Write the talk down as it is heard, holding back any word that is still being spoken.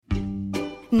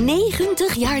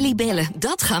90 jaar Libellen,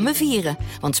 dat gaan we vieren.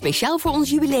 Want speciaal voor ons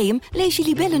jubileum lees je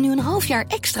Libellen nu een half jaar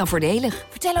extra voordelig.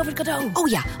 Vertel over het cadeau. Oh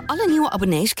ja, alle nieuwe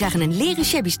abonnees krijgen een leren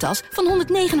shabby tas van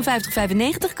 159,95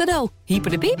 cadeau.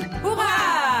 Hyper de piep.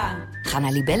 Hoera! Ga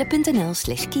naar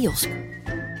libellen.nl/kiosk.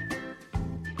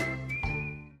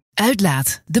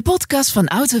 Uitlaat, de podcast van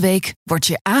Autoweek, wordt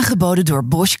je aangeboden door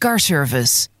Bosch Car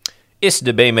Service. Is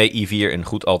de BMW i4 een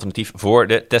goed alternatief voor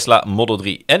de Tesla Model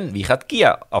 3? En wie gaat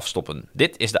Kia afstoppen?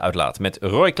 Dit is de Uitlaat met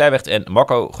Roy Kleiweg en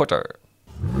Marco Gorter.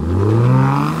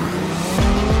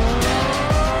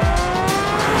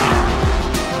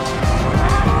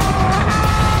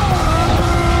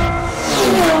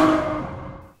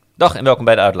 Dag en welkom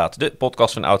bij de Uitlaat, de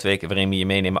podcast van Autoweek, waarin we je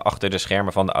meenemen achter de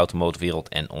schermen van de automotorwereld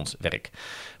en ons werk.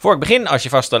 Voor ik begin, als je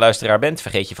vaste luisteraar bent,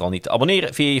 vergeet je vooral niet te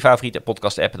abonneren via je favoriete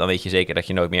podcast-app. Dan weet je zeker dat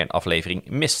je nooit meer een aflevering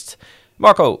mist.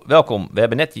 Marco, welkom. We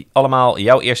hebben net allemaal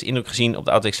jouw eerste indruk gezien op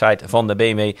de Autoweek-site van de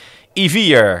BMW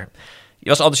i4. Je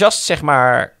was enthousiast, zeg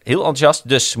maar, heel enthousiast.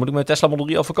 Dus moet ik mijn Tesla Model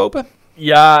 3 al verkopen?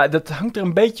 Ja, dat hangt er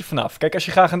een beetje vanaf. Kijk, als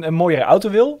je graag een mooiere auto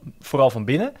wil, vooral van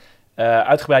binnen,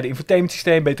 uitgebreide infotainment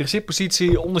systeem, betere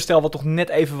zitpositie, onderstel wat toch net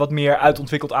even wat meer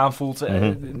uitontwikkeld aanvoelt,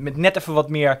 met net even wat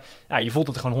meer, je voelt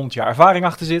dat er gewoon 100 jaar ervaring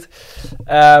achter zit,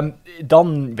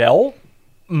 dan wel,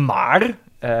 maar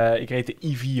ik reed de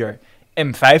i4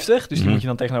 M50, dus die moet je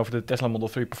dan tegenover de Tesla Model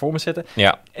 3 Performance zetten.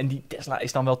 Ja. En die Tesla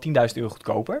is dan wel €10.000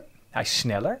 goedkoper. Hij is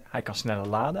sneller, hij kan sneller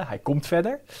laden, hij komt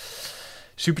verder.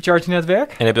 Supercharger netwerk.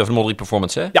 En heb je het over de Model 3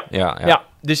 Performance, hè? Ja,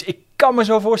 dus ik kan me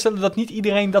zo voorstellen dat niet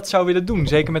iedereen dat zou willen doen.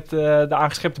 Zeker met de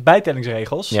aangescherpte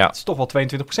bijtellingsregels. Ja. Het is toch wel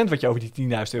 22% wat je over die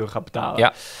 €10.000 gaat betalen.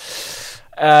 Ja.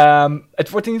 Het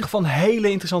wordt in ieder geval een hele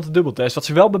interessante dubbeltest. Wat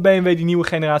ze wel bij BMW, die nieuwe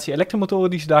generatie elektromotoren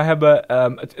die ze daar hebben,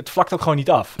 het vlakt ook gewoon niet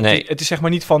af. Nee. Het is zeg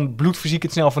maar niet van bloedfysiek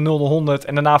het snel van 0 naar 100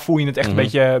 en daarna voel je het echt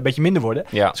een beetje minder worden.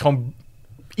 Ja. Het is gewoon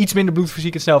iets minder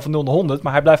bloedfysiek het snel van 0 naar 100,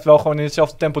 maar hij blijft wel gewoon in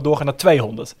hetzelfde tempo doorgaan naar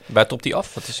 200. Waar topt die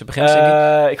af? Wat is de begrenzing?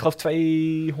 Ik geloof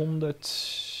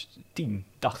 210,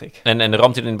 dacht ik. En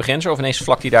ramt hij in de begrenzer of ineens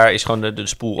vlakt hij daar, is gewoon de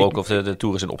spoel ook of de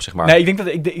toer is op, zeg maar? Nee, ik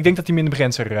denk dat hij minder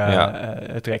begrenzer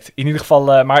trekt. In ieder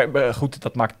geval, maar goed,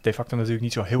 dat maakt de facto natuurlijk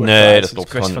niet zo heel erg uit. Dat Het is klopt.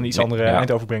 een kwestie van iets andere Ja.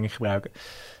 eindoverbrenging gebruiken.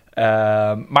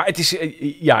 Maar het is,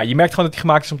 je merkt gewoon dat hij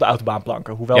gemaakt is om de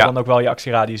autobaanplanken. Hoewel dan ook wel je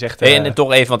actieradius echt... En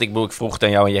toch even, want ik vroeg het aan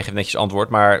jou en jij geeft netjes antwoord,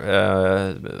 maar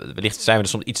wellicht zijn we er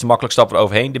soms iets te makkelijk stappen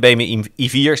overheen. De BMW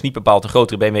i4 is niet bepaald een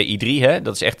grotere BMW i3, hè?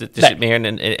 Dat is echt, het is meer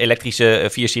een elektrische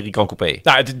 4-serie Grand Coupé.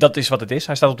 Nou, dat is wat het is.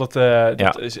 Hij staat op dat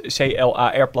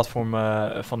CLAR-platform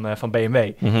van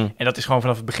BMW. En dat is gewoon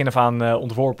vanaf het begin af aan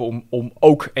ontworpen om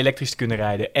ook elektrisch te kunnen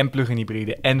rijden en plug-in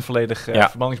hybride en volledig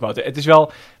verbrandingsmotor. Het is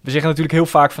wel, we zeggen natuurlijk heel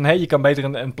vaak van, je kan beter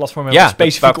een platform hebben dat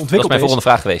specifiek ontwikkeld is. Dat is mijn volgende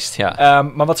vraag geweest, ja.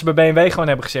 Maar wat ze bij BMW gewoon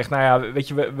hebben gezegd, weet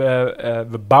je,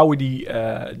 we bouwen die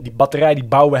batterij, die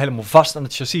bouwen we helemaal vast aan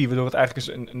het chassis, waardoor het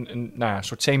eigenlijk een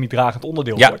soort semi-dragend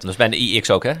onderdeel wordt. Ja, dat is bij de iX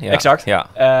ook, hè? Ja. Exact.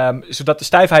 Ja. Zodat de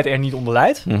stijfheid er niet onder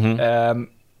leidt.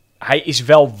 Hij is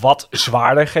wel wat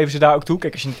zwaarder, geven ze daar ook toe.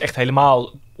 Kijk, als je het echt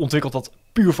helemaal ontwikkelt had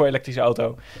puur voor elektrische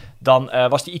auto, dan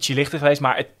was die ietsje lichter geweest.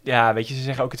 Maar weet je, ze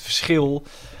zeggen ook het verschil...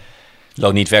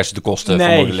 Loont niet versus de kosten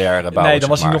van modulaire bouwen. Nee, dan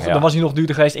was hij nog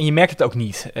duurder geweest en je merkt het ook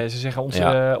niet. Ze zeggen,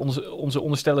 onze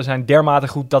onderstellen zijn dermate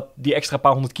goed dat die extra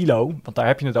paar 100 kilo, want daar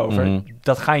heb je het over,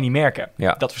 dat ga je niet merken,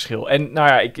 dat verschil. En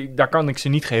daar kan ik ze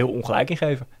niet geheel ongelijk in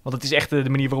geven. Want het is echt de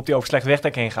manier waarop die over slecht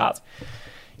wegdek heen gaat.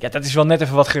 Ja, dat is wel net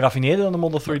even wat geraffineerder dan de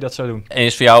Model 3 dat zou doen. En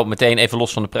is voor jou meteen even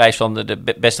los van de prijs van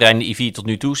de best rijdende i4 tot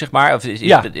nu toe, zeg maar? Of dit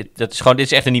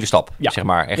is echt een nieuwe stap, zeg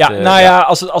maar. Echt,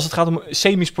 als het gaat om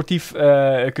semi-sportief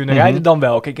kunnen rijden, dan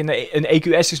wel. Kijk, een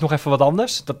EQS is nog even wat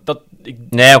anders.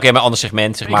 Maar ander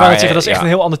segment, zeg maar. Ik kan het zeggen, dat is echt een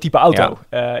heel ander type auto.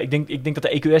 Ja. Ik denk dat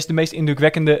de EQS de meest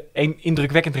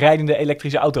indrukwekkend rijdende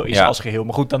elektrische auto is als geheel.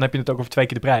 Maar goed, dan heb je het ook over 2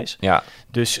 keer de prijs. Ja.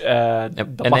 Dus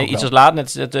iets als laat,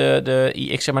 net de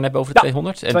iX, zeg maar, net boven de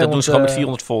 200. En dat doen ze gewoon met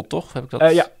 400 volt, toch? Heb ik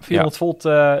dat? 400 volt.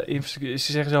 Ze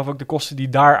zeggen zelf ook de kosten die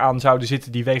daaraan zouden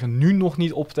zitten, die wegen nu nog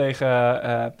niet op tegen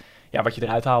wat je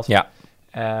eruit haalt. Ja.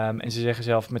 En ze zeggen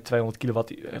zelf met 200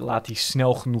 kilowatt laat hij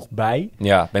snel genoeg bij.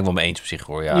 Ja, ben ik wel mee eens op zich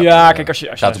hoor. Kijk, als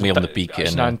je meer om de piek. Als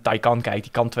je naar een Taycan kijkt,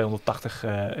 die kan 280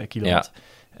 kilowatt.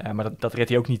 Maar dat redt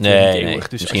hij ook niet, niet eeuwig.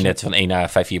 Dus misschien net van 1 naar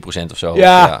 5-4% of zo.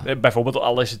 Ja, bijvoorbeeld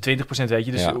al is het 20%, weet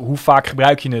je. Dus hoe vaak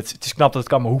gebruik je het? Het is knap dat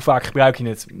het kan, maar hoe vaak gebruik je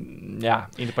het? Ja,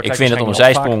 in de praktijk. Ik vind het om een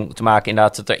zijsprong te maken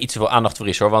inderdaad dat er iets te veel aandacht voor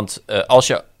is hoor. Want als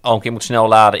je al een keer moet snel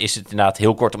laden, is het inderdaad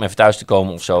heel kort om even thuis te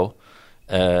komen of zo.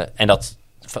 En dat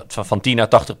van 10 naar 80%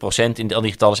 in al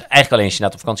die getallen is eigenlijk alleen als je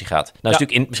naar op vakantie gaat. Nou is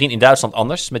natuurlijk misschien in Duitsland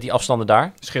anders met die afstanden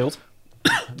daar. Scheelt.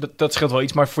 Dat scheelt wel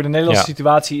iets, maar voor de Nederlandse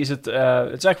situatie is het... het is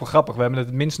eigenlijk wel grappig. We hebben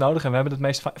het minst nodig en we hebben het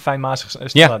meest fijnmazig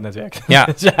snelheidnetwerk. Ja.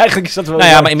 Dus eigenlijk is dat wel... Nou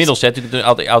ja, maar inmiddels, toen de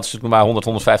auto's maar 100,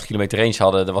 150 kilometer range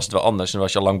hadden, dan was het wel anders. Dan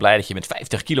was je al lang blij dat je met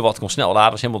 50 kilowatt kon snel laden.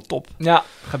 Dat was helemaal top. Ja,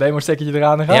 ga demo-stekkertje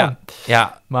eraan en gaan.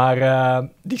 Ja. Maar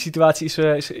die situatie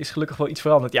is gelukkig wel iets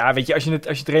veranderd. Ja, weet je, als je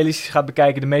het realistisch gaat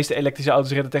bekijken, de meeste elektrische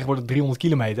auto's rijden tegenwoordig 300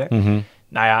 kilometer. Mm-hmm.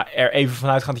 Nou ja, er even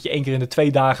vanuit gaan dat je 1 keer in de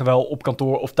 2 dagen wel op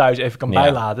kantoor of thuis even kan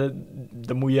bijladen.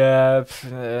 Dan moet je,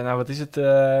 wat is het,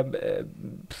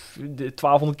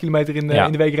 1200 kilometer in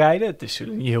de week rijden. Het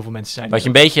zullen niet heel veel mensen zijn. Wat je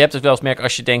een beetje hebt, is wel eens merken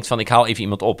als je denkt van ik haal even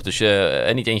iemand op. Dus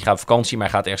niet eentje gaat op vakantie, maar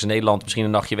gaat ergens in Nederland misschien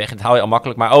een nachtje weg. En dat haal je al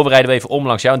makkelijk. Maar overrijden we even om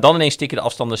langs jou en dan ineens tik je de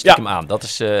afstanden stiekem aan. Dat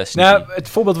is nou, het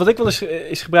voorbeeld wat ik wel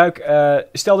eens gebruik,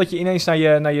 stel dat je ineens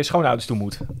naar je schoonouders toe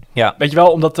moet. Ja. Weet je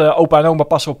wel, omdat opa en oma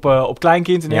passen op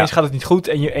kleinkind en ineens gaat het niet goed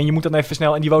en je moet dan even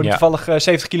snel en die wonen toevallig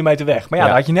 70 kilometer weg. Maar daar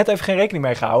had je net even geen rekening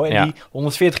mee gehouden. En die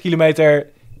 140 kilometer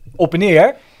op en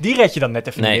neer, die red je dan net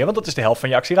even niet meer, want dat is de helft van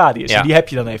je actieradius. En die heb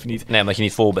je dan even niet. Nee, omdat je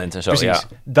niet vol bent en zo. Precies.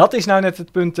 Ja. Dat is nou net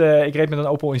het punt. Ik reed met een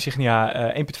Opel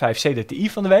Insignia 1.5 CDTI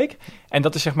van de week. En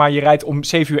dat is zeg maar, je rijdt om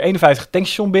 7:51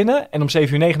 tankstation binnen en om 7:59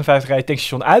 rijd je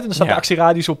tankstation uit. En dan staat de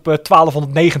actieradius op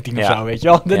 1219 of zo, weet je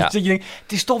wel. Dat je denkt,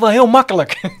 het is toch wel heel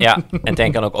makkelijk. Ja, en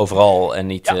tank kan ook overal en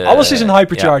niet... alles is een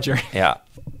hypercharger. Ja.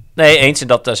 Nee, eens.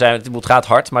 En het gaat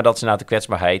hard, maar dat is inderdaad de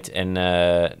kwetsbaarheid. En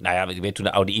ik weet toen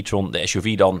de Audi e-tron, de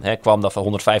SUV dan, kwam dat van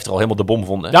 150 al helemaal de bom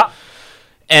vonden. Ja.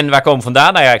 En waar komen we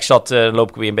vandaan? Nou ja, loop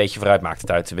ik weer een beetje vooruit, maakt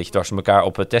het uit. Een beetje dwars van elkaar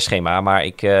op het testschema. Maar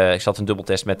ik zat een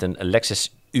dubbeltest met een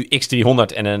Lexus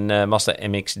UX300 en een Mazda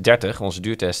MX-30, onze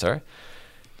duurtester.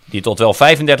 Die tot wel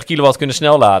 35 kilowatt kunnen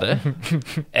snel laden.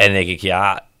 En dan denk ik,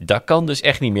 dat kan dus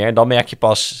echt niet meer. En dan merk je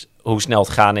pas hoe snel het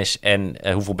gaan is en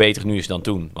hoeveel beter het nu is dan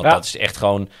toen. Want dat is echt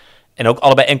gewoon... En ook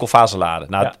allebei enkelfase laden.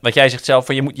 Nou, wat jij zegt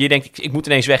zelf, je denkt, ik moet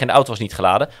ineens weg en de auto was niet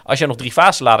geladen. Als je nog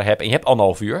 3-fase lader hebt en je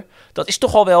hebt 1,5 uur, dat is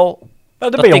toch al wel...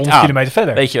 Nou, dan ben je 100 kilometer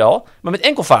verder. Weet je wel. Maar met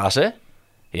enkelfase,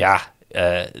 het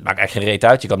maakt eigenlijk geen reet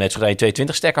uit. Je kan net zo aan je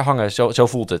 220-stekker hangen. Zo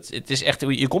voelt het. Het is echt,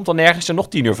 je komt dan nergens en nog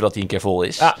 10 uur voordat hij een keer vol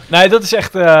is. Ja, nee, dat is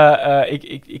echt...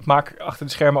 ik maak achter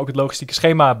de schermen ook het logistieke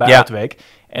schema bij Autoweek.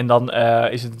 En dan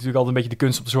is het natuurlijk altijd een beetje de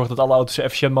kunst om te zorgen dat alle auto's zo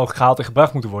efficiënt mogelijk gehaald en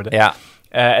gebracht moeten worden. Ja.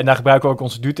 En daar gebruiken we ook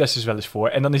onze duurtesters wel eens voor.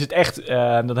 En dan is het echt...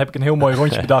 dan heb ik een heel mooi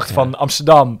rondje bedacht van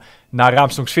Amsterdam naar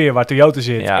Raamsdonksveer, waar Toyota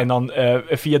zit. Ja. En dan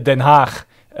via Den Haag,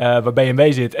 waar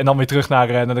BMW zit. En dan weer terug naar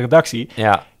de redactie.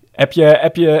 Ja. Heb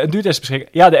je een duurtest beschikbaar?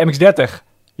 Ja, de MX-30.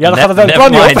 Ja, dan gaat het wel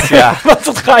plan niet op. Ja. Want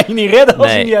dat ga je niet redden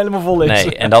als hij niet helemaal vol is.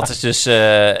 Nee, en dat is dus...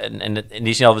 en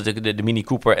die snel de Mini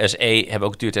Cooper SE hebben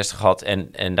ook duurtesten gehad.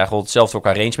 En daar gold hetzelfde voor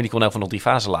qua range, maar die kon ook van nog 3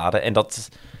 fasen laden.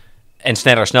 En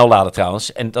snel laden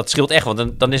trouwens. En dat scheelt echt,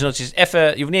 want dan is het even... Je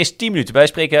hoeft niet eens 10 minuten. Wij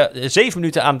spreken 7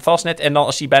 minuten aan het vastnet. En dan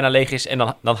als die bijna leeg is,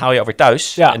 en dan hou je alweer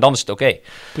thuis. Ja. En dan is het oké.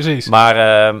 Precies.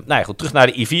 Maar goed, terug naar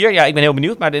de i4. Ja, ik ben heel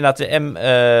benieuwd. Maar inderdaad de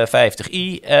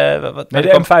M50i...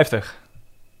 de M50.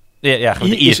 Ja,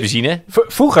 de I is benzine.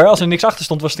 Vroeger, als er niks achter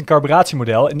stond, was het een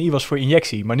carburatiemodel. En I was voor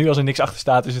injectie. Maar nu als er niks achter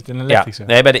staat, is het een elektrische. Ja,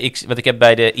 nee, bij de X, want ik heb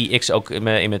bij de iX ook in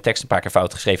mijn tekst een paar keer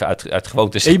fout geschreven uit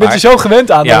gewoontes. Je bent er zo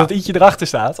gewend aan dat het i'tje erachter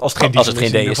staat. Als het geen diesel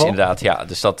is, D is, inderdaad. Ja,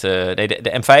 dus dat,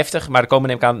 de M50, maar er komen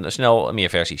neem ik aan snel meer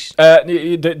versies.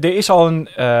 Er is al een,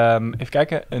 even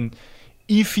kijken, een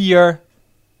i4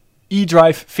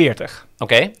 e-drive 40.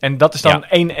 Oké. En dat is dan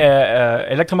één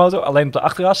elektromotor, alleen op de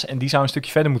achteras. En die zou een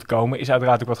stukje verder moeten komen. Is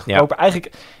uiteraard ook wat goedkoper. Ja.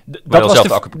 Eigenlijk, dat was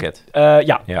het accupakket.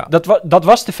 Dat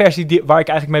was de versie waar ik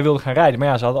eigenlijk mee wilde gaan rijden. Maar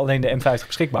ja, ze hadden alleen de M50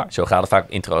 beschikbaar. Zo gaat het vaak op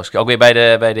intro's. Ook weer bij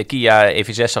de Kia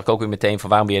EV6 zag ik ook weer meteen van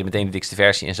waarom ben je meteen de dikste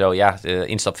versie en zo. Ja, de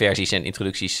instapversies en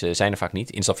introducties zijn er vaak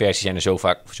niet. Instapversies zijn er zo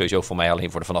vaak sowieso voor mij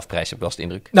alleen voor de vanafprijs, heb ik wel eens de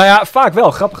indruk. Nou ja, vaak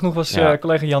wel. Grappig genoeg was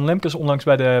collega Jan Lemkes onlangs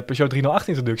bij de Peugeot 308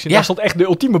 introductie. En daar stond echt de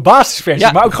ultieme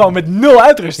basisversie, maar ook gewoon met 0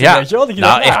 uitrusting, weet je wel? Dat je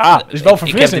denkt, is wel verfrissend.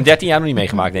 Ik heb het in 13 jaar nog niet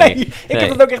meegemaakt, denk ik. Ik heb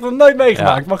het ook echt nog nooit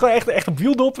meegemaakt. Maar gewoon echt op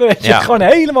wieldop, weet je. Gewoon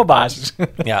helemaal basis.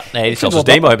 Ja, nee, zelfs als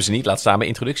demo hebben ze niet. Laat staan met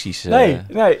introducties. Nee,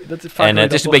 dat is vaak. En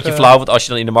het is een beetje flauw, want als je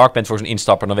dan in de markt bent voor zo'n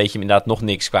instapper, dan weet je inderdaad nog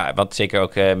niks qua. Want zeker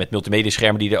ook met multimedia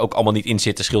schermen die er ook allemaal niet in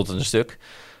zitten, scheelt het een stuk.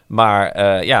 Maar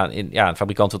een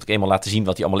fabrikant wil ook eenmaal laten zien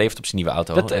wat hij allemaal levert op zijn nieuwe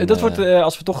auto. Dat wordt,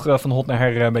 als we toch van hot naar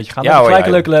her een beetje gaan, dan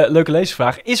gelijk een leuke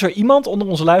lezersvraag. Is er iemand onder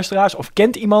onze luisteraars, of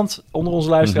kent iemand onder onze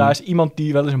luisteraars, iemand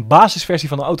die wel eens een basisversie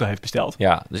van een auto heeft besteld?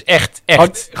 Ja, dus echt.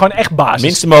 Gewoon echt basis.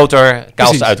 Minste motor,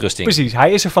 kaalste uitrusting. Precies,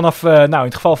 hij is er vanaf, in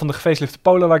het geval van de gefacelifte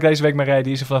Polo waar ik deze week mee rijd,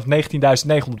 die is er vanaf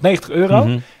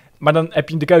 €19.990. Maar dan heb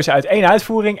je de keuze uit 1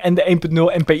 uitvoering en de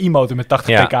 1.0 MPI-motor met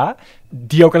 80 pk.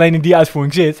 Die ook alleen in die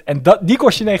uitvoering zit. En die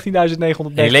kost je 19.990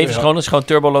 En je levert is gewoon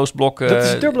turboloos blok. Dat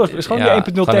is een turboloos. Het is gewoon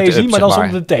die 1.0 TSI, maar dan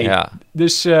zonder de T. Ja.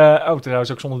 Dus,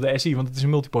 trouwens ook zonder de SI, want het is een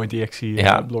multipoint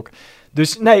injectie blok.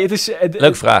 Dus nee, het is...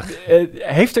 Leuk vraag.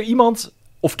 Heeft er iemand...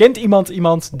 Of kent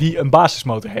iemand die een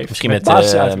basismotor heeft?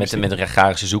 Misschien met een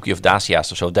rare Suzuki of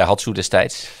Dacia's of zo. Daihatsu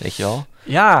destijds, weet je wel.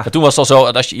 Ja. Maar toen was het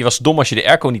al zo, je was dom als je de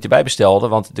airco niet erbij bestelde.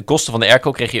 Want de kosten van de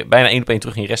airco kreeg je bijna 1 op 1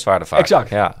 terug in je restwaarde vaak. Exact.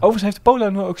 Ja. Overigens heeft de Polo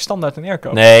nu ook standaard een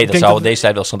airco. Nee, dat zou deze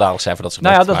tijd wel schandalig zijn. Voordat ze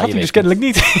dat had hij dus kennelijk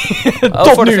niet.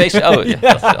 Voor de feest. Oh,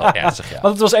 ja.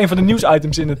 Want het was een van de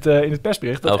nieuwsitems in het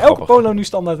persbericht. Dat elke Polo nu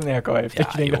standaard een airco heeft. Ja,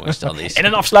 dat je jongens, dat is... En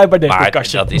een afsluitbaar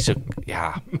dashboardkastje. Maar dat is ook...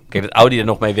 Ja, kijk, dat Audi er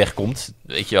nog mee wegkomt,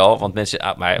 weet je wel. Want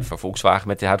mensen... Maar voor Volkswagen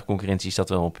met de huidige concurrentie is dat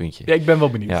wel een puntje. Ja, ik ben wel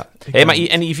benieuwd. Ja. Maar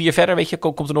en die i4 verder, weet je,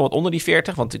 komt er nog wat onder die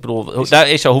 40? Want ik bedoel...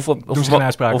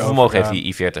 Hoeveel vermogen heeft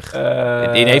die i40?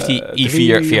 Heeft die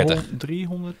i4 40?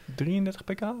 333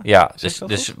 pk? Ja,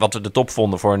 dus wat we de top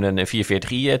vonden voor een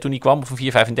 440i toen die kwam, of een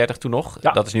 435 toen nog,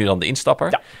 dat is nu dan de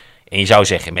instapper. Ja. En je zou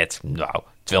zeggen met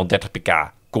 230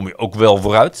 pk kom je ook wel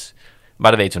vooruit,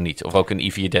 maar dat weten we niet. Of ook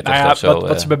een i430 of zo.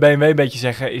 Wat ze bij BMW een beetje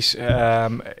zeggen is...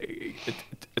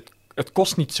 Het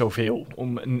kost niet zoveel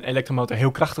om een elektromotor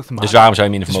heel krachtig te maken. Dus waarom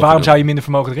zou je minder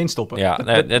vermogen erin stoppen? Ja,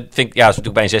 dat vind ik, dat is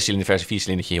natuurlijk bij een 6-cilinder versus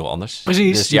 4-cilindertje heel anders.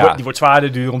 Precies, dus, die wordt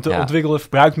zwaarder, duur om te ontwikkelen,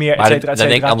 verbruikt meer, et cetera. Dan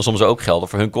denk ik andersom zou ook gelden.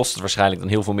 Voor hun kost het waarschijnlijk dan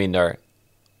heel veel minder...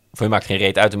 Voor hun maakt geen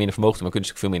reet uit om minder vermogen te, maar kunnen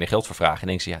ze veel minder geld voor vragen. En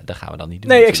denken ze, dat gaan we dan niet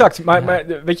doen. Nee, exact. Maar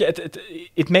weet je,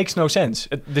 it makes no sense.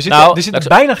 Er zit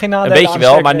bijna geen nadeel aan. Een beetje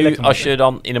wel, maar nu als je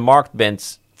dan in de markt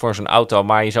bent... voor zo'n auto,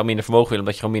 maar je zou minder vermogen willen...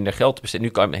 omdat je gewoon minder geld besteedt. Nu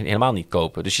kan je hem helemaal niet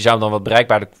kopen. Dus je zou hem dan wat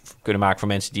bereikbaarder kunnen maken voor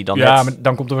mensen die dan maar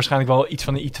dan komt er waarschijnlijk wel iets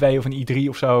van een i2 of een i3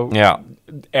 of zo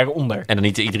eronder. En dan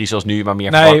niet de i3 zoals nu, maar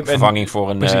meer vervanging voor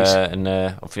een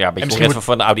beetje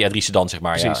voor een Audi A3 sedan, zeg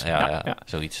maar. Precies. Ja,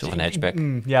 zoiets. Of een hatchback.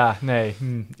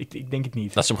 Ik denk het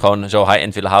niet. Dat ze hem gewoon zo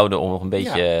high-end willen houden om nog een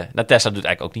beetje... Nou, Tesla doet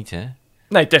eigenlijk ook niet, hè?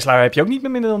 Nee, Tesla heb je ook niet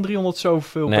meer minder dan 300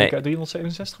 zoveel pk.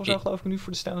 367 of zo geloof ik nu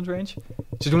voor de standard range.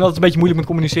 Ze doen altijd een beetje moeilijk met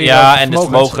communiceren. Ja, en het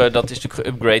vermogen, dat is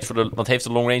natuurlijk geüpgrade. Want heeft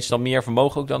de long range dan meer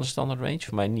vermogen ook dan de standard range?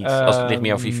 Voor mij niet. Als het ligt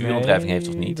meer over die vuuraandrijving heeft,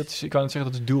 toch niet? Ik kan het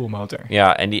zeggen, dat is dual motor.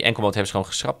 Ja, en die enkelmotor hebben ze gewoon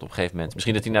geschrapt op een gegeven moment.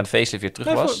 Misschien dat hij naar de facelift weer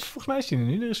terug was. Volgens mij is hij er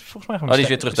nu. Er is volgens mij gewoon die is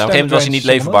weer terug. Op een gegeven moment was hij niet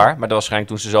leverbaar. Maar dat was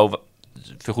waarschijnlijk toen ze zo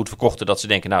veel goed verkochten dat ze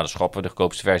denken, nou, dan schrappen we de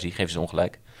goedkoopste versie. Geven ze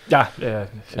ongelijk. Ja,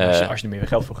 als je er meer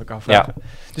geld voor kan vragen. Ja.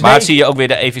 Dus maar zie je ook weer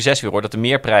de EV6 weer, hoor. Dat de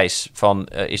meerprijs van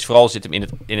is vooral zit hem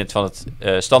in het van het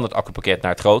standaard accupakket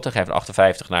naar het grote. Dan ga je van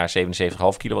 58 naar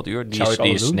 77,5 kilowattuur.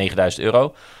 Die is 9.000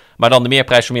 euro. Maar dan de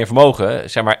meerprijs voor meer vermogen,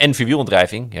 zeg maar, en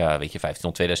vierwielaandrijving. Ja, weet je, 1.500,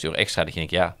 2.000 euro extra. Dat je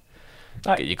denkt,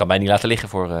 je kan mij niet laten liggen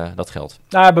voor dat geld.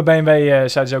 Nou, bij BMW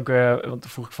zeiden ze ook, want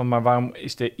toen vroeg ik van, maar waarom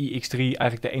is de iX3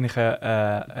 eigenlijk de enige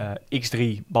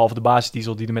X3, behalve de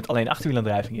basisdiesel, die er met alleen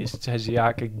achterwielaandrijving is? Toen zeiden ze,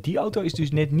 kijk, die auto is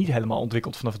dus net niet helemaal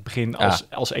ontwikkeld vanaf het begin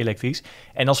als elektrisch.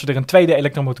 En als we er een tweede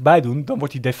elektromotor bij doen, dan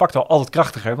wordt die de facto altijd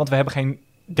krachtiger, want we hebben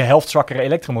de helft zwakkere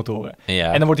elektromotoren. Ja.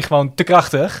 En dan wordt hij gewoon te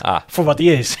krachtig voor wat hij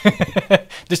is.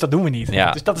 Dus dat doen we niet.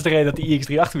 Ja. Dus dat is de reden dat die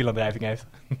iX3 achterwielaandrijving heeft.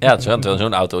 Ja, het is wel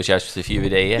zo'n auto is juist de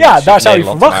 4WD. Ja, daar zou je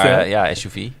verwachten. Maar,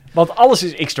 SUV. Want alles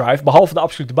is X-Drive, behalve de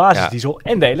absolute basisdiesel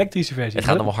en de elektrische versie. Het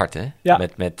gaat allemaal hard, hè? Ja.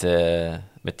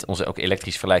 Met onze ook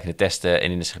elektrisch vergelijkende testen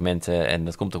en in de segmenten. En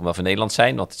dat komt ook wel van Nederland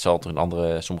zijn, want het zal er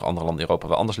in sommige andere landen in Europa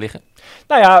wel anders liggen.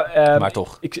 Nou ja, maar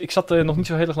toch. Ik zat nog niet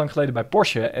zo heel erg lang geleden bij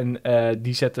Porsche. En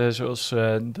die zetten, zoals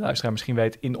de luisteraar misschien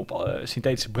weet, in op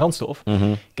synthetische brandstof.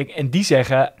 Mm-hmm. Kijk, en die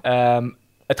zeggen,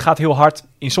 het gaat heel hard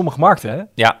in sommige markten.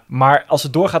 Ja. Maar als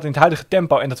het doorgaat in het huidige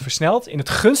tempo en dat versnelt, in het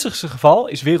gunstigste geval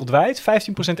is wereldwijd 15%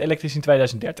 elektrisch in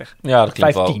 2030. Ja,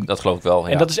 dat geloof ik wel.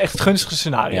 Ja. En dat is echt het gunstigste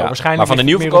scenario. Ja. Waarschijnlijk maar van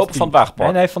de nieuwverkoop of van het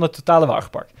wagenpark? Nee, van het totale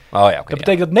wagenpark. Dat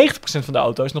betekent dat 90% van de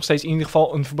auto's nog steeds in ieder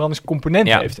geval een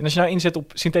verbrandingscomponent heeft. En als je nou inzet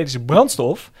op synthetische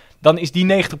brandstof, dan is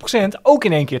die 90% ook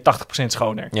in één keer 80%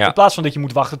 schoner. Ja. In plaats van dat je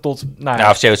moet wachten tot...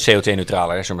 of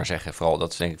CO2-neutraler, zullen we maar zeggen. Vooral,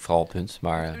 dat is denk ik vooral het punt.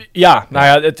 Maar,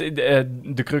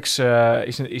 de crux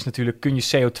is natuurlijk, kun je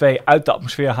CO2 uit de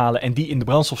atmosfeer halen en die in de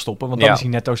brandstof stoppen, want dan is hij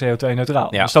netto CO2-neutraal.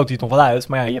 Ja. Dan stoot hij het nog wel uit,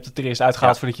 maar je hebt het er eerst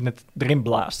uitgehaald voordat je het erin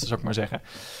blaast, zou ik maar zeggen.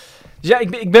 Dus ja,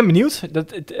 ik ben benieuwd.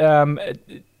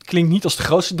 Het klinkt niet als de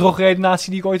grootste drogredenatie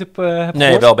die ik ooit heb gehoord.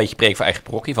 Nee, wel een beetje preek voor eigen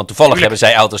parochie. Want toevallig hebben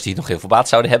zij auto's die nog heel veel baat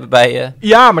zouden hebben bij...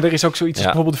 Ja, maar er is ook zoiets als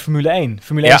bijvoorbeeld de Formule 1.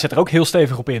 Formule 1 zet er ook heel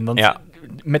stevig op in. Want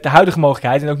met de huidige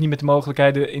mogelijkheid en ook niet met de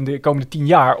mogelijkheden in de komende 10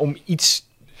 jaar om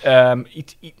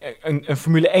een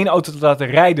Formule 1 auto te laten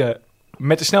rijden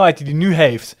met de snelheid die hij nu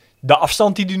heeft, de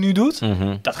afstand die hij nu doet,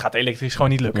 Mhm. dat gaat elektrisch gewoon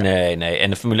niet lukken. Nee. En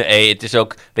de Formule E, het is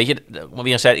ook... Weet je, wat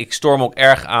weer zei, ik storm ook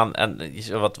erg aan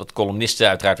wat columnisten,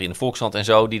 uiteraard weer in de Volkskrant en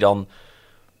zo, die dan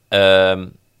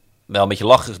wel een beetje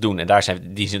lacherig doen. En daar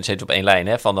zijn die zijn steeds op één lijn,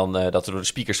 hè, van dan dat er door de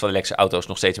speakers van elektrische auto's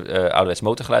nog steeds ouderwets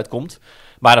motorgeluid komt.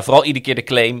 Maar dan vooral iedere keer de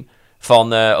claim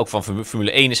van, ook van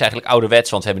Formule 1 is eigenlijk ouderwets,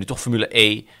 want we hebben nu toch Formule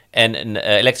E. En een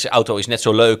elektrische auto is net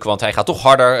zo leuk, want hij gaat toch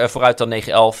harder vooruit dan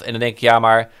 911. En dan denk ik, ja,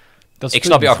 maar ik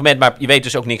snap je argument, maar je weet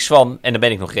dus ook niks van. En dan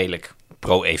ben ik nog redelijk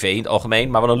pro-EV in het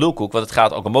algemeen. Maar wat een lulkoek, want het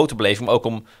gaat ook om motorbeleving, maar ook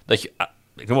om dat je,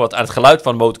 ik noem wat, aan het geluid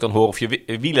van de motor kan horen of je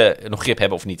wielen nog grip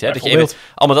hebben of niet. Hè? Dat je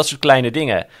allemaal dat soort kleine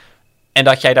dingen. En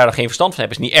dat jij daar nog geen verstand van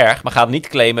hebt, is niet erg. Maar ga niet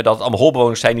claimen dat het allemaal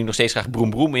holbewoners zijn die nog steeds graag broem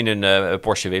broem in hun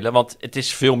Porsche willen. Want het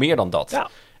is veel meer dan dat. Ja.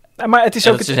 Maar het is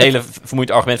en ook dat is een hele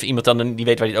vermoeiend argument voor iemand dan die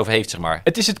weet waar hij het over heeft, zeg maar.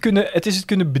 Het is het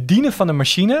kunnen bedienen van een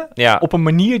machine Ja. op een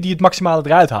manier die het maximale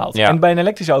eruit haalt. Ja. En bij een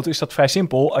elektrische auto is dat vrij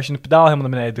simpel. Als je het pedaal helemaal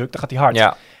naar beneden drukt, dan gaat hij hard.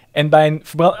 Ja. En bij een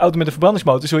auto met een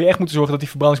verbrandingsmotor zul je echt moeten zorgen dat die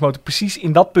verbrandingsmotor precies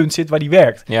in dat punt zit waar die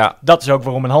werkt. Ja. Dat is ook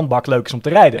waarom een handbak leuk is om te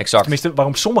rijden. Exact. Tenminste,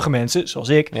 waarom sommige mensen, zoals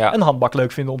ik, Ja. een handbak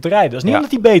leuk vinden om te rijden. Dat is niet Ja.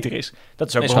 omdat die beter is. Dat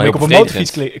is ook Nee, waarom is ik op gewoon een heel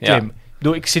motorfiets bevredigend. klim. Ik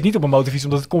bedoel, ik zit niet op een motorfiets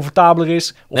omdat het comfortabeler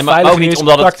is, of Nee, maar veiliger ook niet is,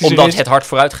 omdat, of praktischer omdat is. het hard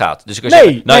vooruit gaat. Dus ik kan Nee,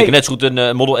 zeggen, nee. je kan net zo goed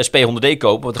een Model SP 100D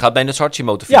kopen, want dan gaat bijna net zo hard je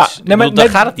motorfiets. Ja, nee, maar daar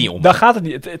gaat het niet om. Daar gaat het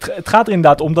niet. Het gaat er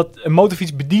inderdaad om dat een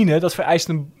motorfiets bedienen, dat vereist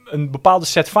een bepaalde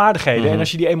set vaardigheden. Mhm. En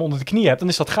als je die eenmaal onder de knie hebt, dan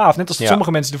is dat gaaf. Net als dat Ja.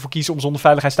 sommige mensen ervoor kiezen om zonder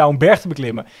veiligheidstouw een berg te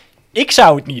beklimmen. Ik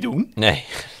zou het niet doen. Nee.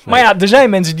 Maar ja, er zijn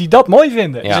mensen die dat mooi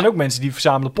vinden. Ja. Er zijn ook mensen die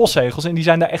verzamelen postzegels en die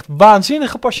zijn daar echt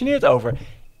waanzinnig gepassioneerd over.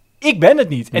 Ik ben het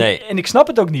niet. Nee. En ik snap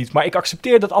het ook niet. Maar ik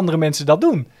accepteer dat andere mensen dat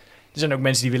doen. Er zijn ook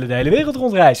mensen die willen de hele wereld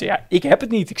rondreizen. Ja, ik heb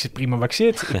het niet. Ik zit prima waar ik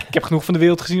zit. Ik heb genoeg van de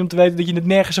wereld gezien om te weten dat je het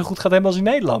nergens zo goed gaat hebben als in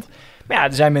Nederland. Maar ja,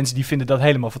 er zijn mensen die vinden dat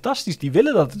helemaal fantastisch. Die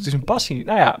willen dat. Het is een passie.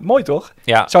 Nou ja, mooi toch?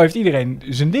 Ja. Zo heeft iedereen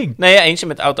zijn ding. Nee, ja, eens. En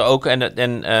met de auto ook.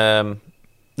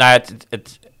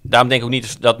 Daarom denk ik ook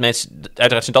niet dat mensen...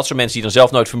 Uiteraard zijn dat soort mensen die dan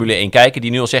zelf nooit Formule 1 kijken,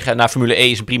 die nu al zeggen, nou, Formule E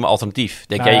is een prima alternatief.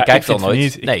 Denk jij, je kijkt wel nooit?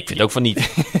 Niet. Nee, ik vind het ook van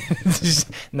niet.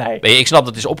 Nee. Weet je, ik snap dat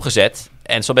het is opgezet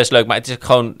en het is wel best leuk, maar het is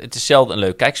gewoon, het is zelden een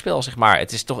leuk kijkspel, zeg maar.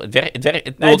 Het is toch,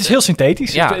 Het is heel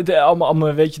synthetisch. Ja.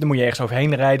 Allemaal, weet je, dan moet je ergens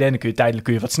overheen rijden en dan kun je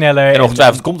tijdelijk wat sneller. En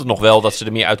ongetwijfeld komt het nog wel dat ze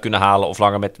er meer uit kunnen halen of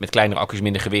langer met kleinere accu's,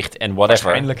 minder gewicht en whatever.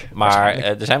 Waarschijnlijk. Maar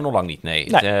daar zijn we nog lang niet, nee.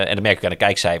 Nee. En dan merk ik aan de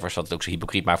kijkcijfers, wat het ook zo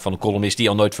hypocriet maakt van een columnist die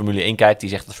al nooit Formule 1 kijkt, die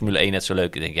zegt dat Formule 1 net zo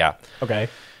leuk is. Ik denk, ja, Oké.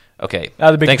 oké. Nou,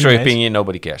 daar ben ik Thanks het for niet your mee opinion,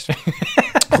 nobody cares.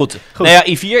 Goed. Nou ja,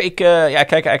 i4, ik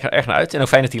kijk er eigenlijk erg naar uit. En ook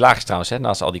fijn dat die laag is trouwens, hè,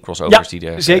 naast al die crossovers die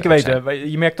er zeker ook weten.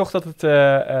 zijn. Je merkt toch dat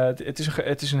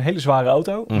het is een hele zware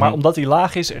auto. Mhm. Maar omdat hij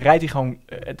laag is, rijdt hij gewoon...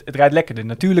 Het rijdt lekkerder,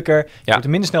 natuurlijker. Je Ja. wordt er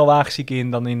minder snel wagenziek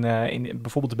in dan in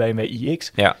bijvoorbeeld de BMW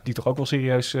iX. Ja. Die toch ook wel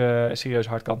serieus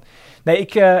hard kan. Nee,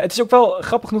 het is ook wel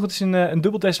grappig genoeg. Het is een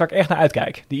dubbeltest waar ik echt naar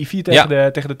uitkijk. De i4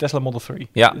 tegen de Tesla Model 3.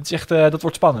 Ja. Het is echt, dat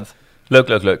wordt spannend.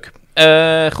 Leuk.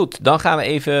 Goed, dan gaan wil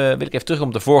ik even terug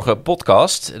op de vorige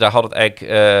podcast. Daar had het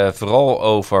eigenlijk vooral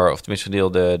over, of tenminste een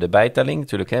deel de bijtelling.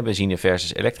 Natuurlijk, hè, benzine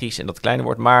versus elektrisch en dat kleiner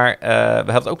wordt. Maar we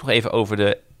hadden het ook nog even over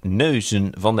de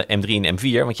neuzen van de M3 en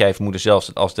M4. Want jij vermoedde zelfs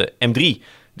dat als de M3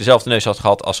 dezelfde neus had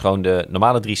gehad als gewoon de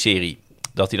normale 3-serie,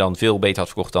 dat hij dan veel beter had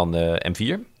verkocht dan de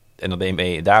M4. En dat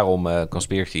BMW daarom,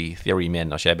 conspiracy theory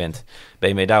man als jij bent,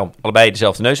 BMW daarom allebei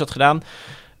dezelfde neus had gedaan.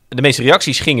 De meeste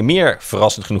reacties gingen meer,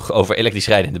 verrassend genoeg, over elektrisch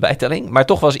rijden en de bijtelling. Maar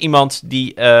toch was iemand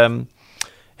die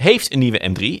heeft een nieuwe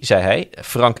M3, zei hij,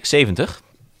 Frank 70.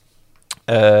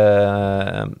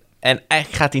 En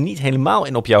eigenlijk gaat hij niet helemaal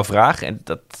in op jouw vraag. En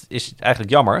dat is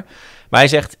eigenlijk jammer. Maar hij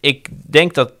zegt, ik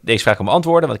denk dat deze vraag kan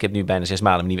beantwoorden, want ik heb nu bijna 6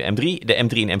 maanden een nieuwe M3. De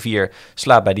M3 en M4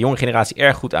 slaat bij de jonge generatie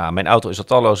erg goed aan. Mijn auto is al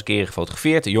talloze keren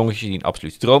gefotografeerd. De jongetjes die een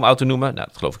absolute droomauto noemen. Nou,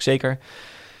 dat geloof ik zeker.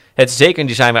 Het is zeker een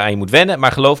design waaraan je moet wennen,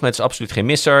 maar geloof me, het is absoluut geen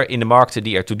misser. In de markten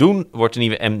die ertoe doen, wordt de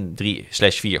nieuwe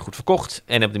M3/4 goed verkocht.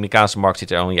 En op de Amerikaanse markt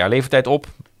zit er al een jaar levertijd op.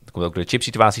 Dat komt ook door de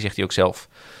chipsituatie, zegt hij ook zelf.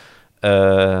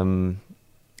 En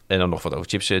dan nog wat over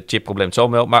chips. Chipprobleem, het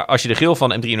zal wel. Maar als je de grill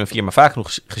van M3 en M4 maar vaak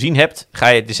genoeg gezien hebt, ga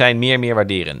je het design meer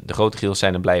waarderen. De grote grills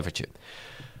zijn een blijvertje.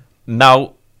 Nou,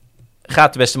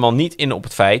 gaat de beste man niet in op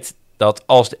het feit dat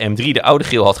als de M3 de oude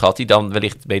grill had gehad, die dan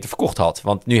wellicht beter verkocht had.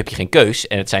 Want nu heb je geen keus.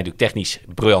 En het zijn natuurlijk technisch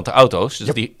briljante auto's.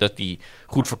 Dus dat die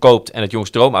goed verkoopt en het jongens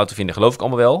droomauto vinden, geloof ik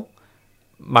allemaal wel.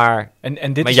 Maar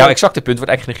jouw exacte punt wordt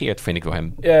eigenlijk genegeerd, vind ik door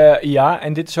hem. Ja,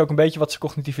 en dit is ook een beetje wat ze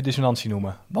cognitieve dissonantie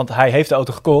noemen. Want hij heeft de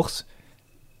auto gekocht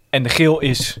en de grill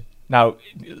is Nou,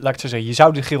 laat ik het zo zeggen, je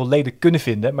zou de grill lelijk kunnen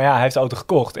vinden, maar ja, hij heeft de auto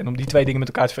gekocht. En om die twee dingen met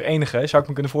elkaar te verenigen, zou ik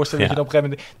me kunnen voorstellen dat je dan op een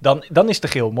gegeven moment, dan is de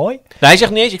grill mooi. Nou, hij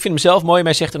zegt niet eens, ik vind hem zelf mooi,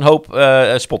 maar hij zegt een hoop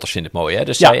spotters vinden het mooi, hè?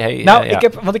 Dus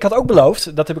want ik had ook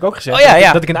beloofd, dat heb ik ook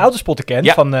gezegd, dat ik een autospotter ken.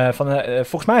 Ja.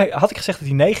 Volgens mij had ik gezegd dat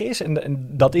hij 9 is en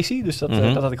dat is hij, dus dat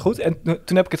had ik goed. En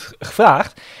toen heb ik het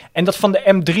gevraagd. En dat van de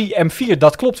M3, M4,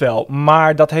 dat klopt wel.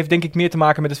 Maar dat heeft denk ik meer te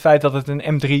maken met het feit dat het een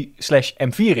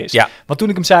M3/M4 is. Ja. Want toen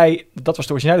ik hem zei, dat was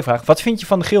de originele vraag, wat vind je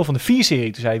van de grill van de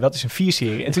 4-serie? Toen zei hij, wat is een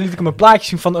 4-serie? En toen liet ik hem een plaatje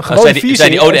zien van een gewone 4-serie.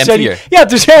 Zei die de M4? Ja,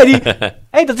 toen zei hij,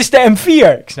 hey, dat is de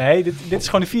M4. Ik zei, nee, dit is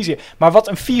gewoon de 4-serie. Maar wat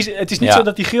een 4, het is niet zo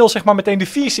dat die grill zeg maar meteen de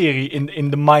 4-serie in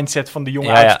de mindset van de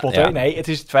jonge autospotter. Ja. Nee, het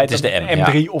is het feit dat het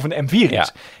een M3 of een M4 is. Ja.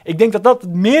 Ik denk dat dat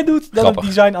meer doet dan het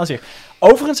design aan zich.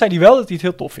 Overigens zei hij wel dat hij het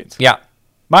heel tof vindt. Ja.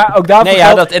 Maar ook daarvoor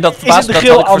is het de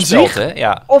grill aan zich, hè?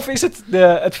 Ja. Of is het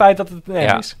het feit dat het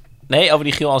een M is? Nee, over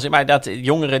die grill aan zich. Maar dat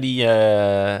jongeren die,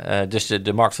 dus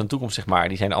de markt van de toekomst, zeg maar,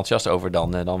 die zijn er enthousiast over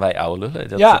dan wij oude lullen.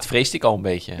 Dat vreesde ik al een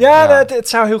beetje. Ja. Het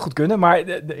zou heel goed kunnen. Maar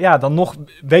dan nog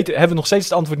hebben we nog steeds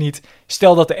het antwoord niet.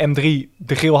 Stel dat de M3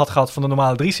 de grill had gehad van de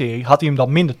normale 3-serie, had hij hem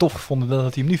dan minder tof gevonden dan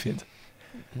dat hij hem nu vindt?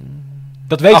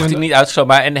 Dat weten we niet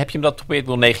uitgesloten, maar en heb je hem dat geprobeerd?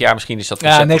 Wel 9 jaar misschien is dat.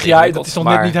 Ja, 9 jaar. Dat is nog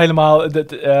net niet helemaal.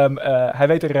 Hij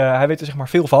weet er zeg maar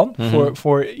veel van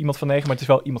voor iemand van 9, maar het is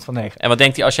wel iemand van 9. En wat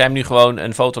denkt hij als jij hem nu gewoon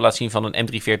een foto laat zien van een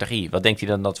M340i? Wat denkt hij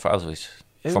dan dat het voor auto is?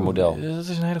 Voor model? Dat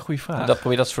is een hele goede vraag.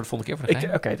 Probeer dat voor de volgende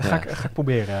keer. Oké, dat ga ik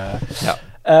proberen. Ja.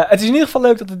 Het is in ieder geval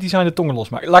leuk dat het design de tongen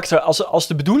losmaakt. Laat ik zeggen, als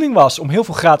de bedoeling was om heel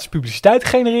veel gratis publiciteit te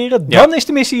genereren, dan is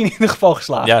de missie in ieder geval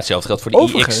geslaagd. Ja, hetzelfde geldt voor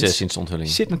de iX sinds de onthulling.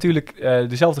 Zit natuurlijk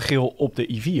dezelfde grill op de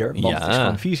i4, want het is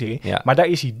gewoon een 4-serie. Ja. Maar daar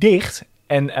is hij dicht.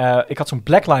 En ik had zo'n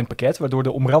Blackline pakket, waardoor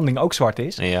de omranding ook zwart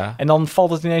is. Ja. En dan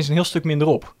valt het ineens een heel stuk minder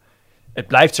op. Het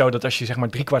blijft zo dat als je zeg maar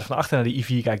 3/4 van achter naar de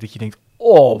i4 kijkt, dat je denkt,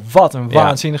 oh, wat een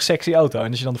waanzinnig sexy auto. En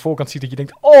als je dan de voorkant ziet, dat je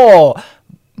denkt, oh,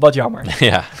 wat jammer.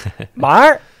 Ja.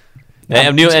 Maar nee,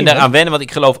 opnieuw en daaraan wennen, want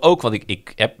ik geloof ook, want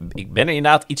ik ben er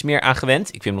inderdaad iets meer aan gewend.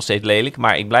 Ik vind hem nog steeds lelijk,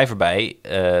 maar ik blijf erbij,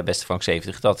 beste Frank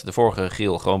 70, dat de vorige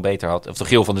grill gewoon beter had, of de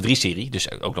grill van de 3-serie,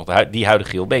 dus ook nog die huidige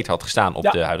grill beter had gestaan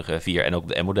op de huidige 4 en ook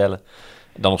op de M-modellen.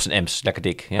 Dan op zijn M's, lekker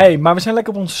dik. Ja. Hey, maar we zijn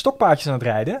lekker op onze stokpaardjes aan het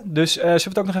rijden. Dus zullen we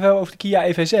het ook nog even over de Kia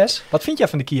EV6? Wat vind jij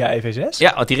van de Kia EV6?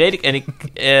 Ja, want die reed ik. En ik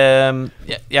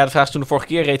de vraag is toen de vorige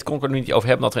keer reed, kon ik er nu niet over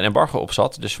hebben dat er een embargo op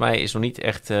zat. Dus voor mij is nog niet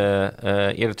echt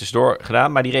eerder tussendoor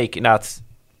gedaan. Maar die reed ik inderdaad.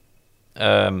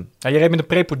 Je reed met een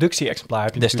pre-productie-exemplaar.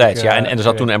 Heb je destijds, ja. En er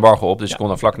zat toen een embargo op, dus ik kon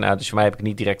dan vlak na. Dus voor mij heb ik het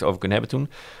niet direct over kunnen hebben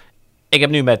toen. Ik heb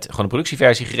nu met gewoon een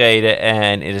productieversie gereden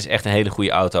en het is echt een hele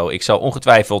goede auto. Ik zal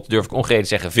ongetwijfeld, durf ik ongereden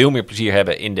zeggen, veel meer plezier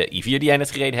hebben in de i4 die jij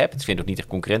net gereden hebt. Het vindt ook niet echt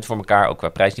concurrent voor elkaar, ook qua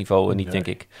prijsniveau niet, denk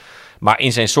ik. Maar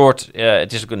in zijn soort,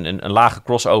 het is ook een lage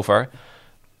crossover.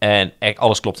 En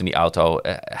alles klopt in die auto.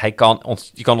 Je kan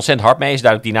ontzettend hard mee, hij is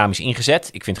duidelijk dynamisch ingezet.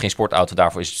 Ik vind geen sportauto,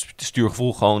 daarvoor is het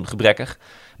stuurgevoel gewoon gebrekkig.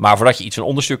 Maar voordat je iets van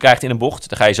onderstuur krijgt in een bocht,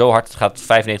 dan ga je zo hard. Het gaat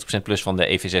 95% plus van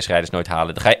de EV6-rijders nooit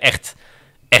halen. Dan ga je echt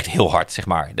heel hard, zeg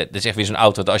maar. Dat is echt weer zo'n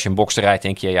auto dat als je een Boxster rijdt,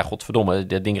 denk je, ja, godverdomme,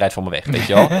 dat ding rijdt van me weg, weet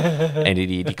je wel. En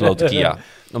die klote Kia.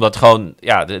 Omdat het gewoon,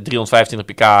 de 325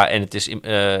 pk en het is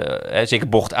zeker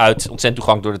bocht uit, ontzettend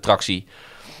toegang door de tractie.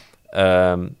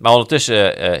 Maar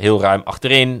ondertussen heel ruim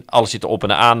achterin. Alles zit erop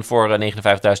en aan voor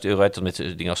 €59.000. Met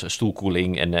dingen als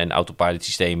stoelkoeling en autopilot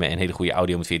systemen en hele goede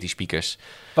audio met 14 speakers.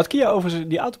 Wat Kia over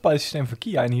die autopilot systemen voor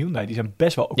Kia en Hyundai, die zijn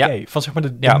best wel oké. Ja. Van zeg maar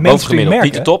de mainstream merken.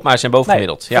 Niet de top, maar ze zijn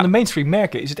bovengemiddeld. Van de mainstream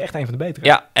merken is het echt een van de betere.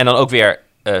 Ja, en dan ook weer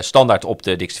standaard op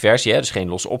de dikste versie. Hè? Dus geen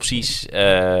losse opties.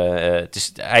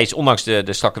 Hij is ondanks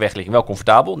de strakke wegligging wel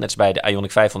comfortabel. Net als bij de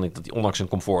Ioniq 5 vond ik dat hij ondanks zijn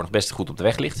comfort nog best goed op de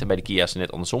weg ligt. En bij de Kia is het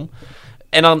net andersom.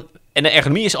 En de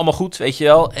ergonomie is allemaal goed, weet je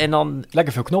wel. En dan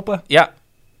lekker veel knoppen. Ja,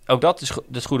 ook dat.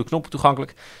 Dus goede knoppen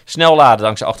toegankelijk. Snel laden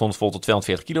dankzij 800 volt tot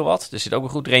 240 kilowatt. Dus zit ook weer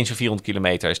goed. Range van 400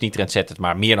 kilometer. Is niet trendsettend,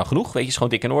 maar meer dan genoeg. Weet je, is gewoon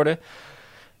dik in orde.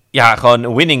 Ja,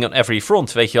 gewoon winning on every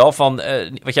front, weet je wel. Van,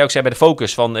 wat jij ook zei bij de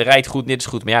Focus, van rijdt goed, dit is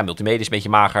goed. Maar ja, multimedia is een beetje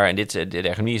mager. En de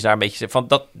ergonomie is daar een beetje van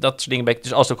dat soort dingen.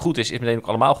 Dus als het ook goed is, is het meteen ook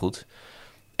allemaal goed.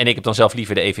 En ik heb dan zelf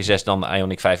liever de EV6 dan de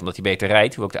Ioniq 5, omdat hij beter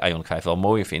rijdt. Hoewel ik de Ioniq 5 wel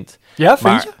mooier vind. Ja,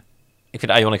 vind je? Ik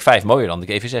vind de Ioniq 5 mooier dan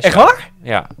de EV6. Echt waar?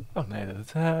 Ja. Oh nee,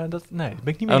 dat ben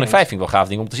ik niet meer. Ioniq 5 vind ik wel gaaf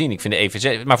ding om te zien. Ik vind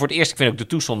de EV6, maar voor het eerst vind ik de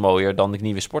Tucson mooier dan de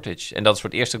nieuwe Sportage. En dat is voor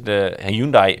het eerst dat ik de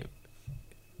Hyundai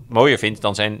mooier vind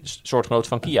dan zijn soortgenoot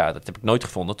van Kia. Dat heb ik nooit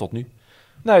gevonden tot nu.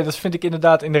 Nee, dat vind ik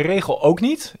inderdaad in de regel ook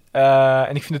niet.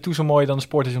 En ik vind de Tucson mooier dan de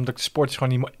Sportage, omdat ik de Sportage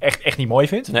gewoon echt niet mooi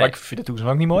vind. Nee. Maar ik vind de Tucson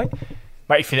ook niet mooi.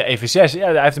 Maar ik vind de EV6,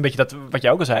 hij heeft een beetje dat, wat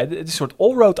jij ook al zei, het is een soort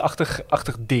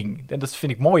allroad-achtig ding. En dat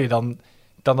vind ik mooier dan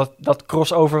dan dat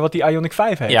crossover wat die Ioniq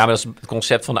 5 heeft. Ja, maar dat is het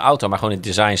concept van de auto. Maar gewoon het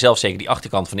design zelf, zeker die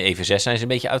achterkant van de EV6... zijn ze een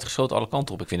beetje uitgeschoten alle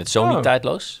kanten op. Ik vind het zo niet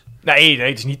tijdloos. Nee,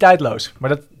 het is niet tijdloos. Maar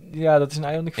dat is een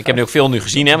Ioniq 5. Ik heb nu ook veel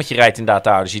gezien, hè, want je rijdt inderdaad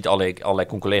daar. Je ziet allerlei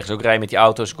collega's ook rijden met die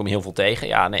auto's. Er kom je heel veel tegen.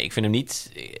 Ja, nee, ik vind hem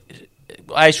niet...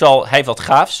 Hij heeft wat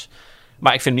gaafs,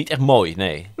 maar ik vind hem niet echt mooi,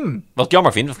 nee. Wat ik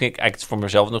jammer vind, of ik eigenlijk voor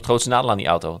mezelf nog het grootste nadeel aan die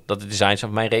auto. Dat de designs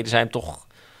van mijn reden zijn toch...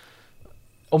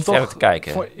 Om verder te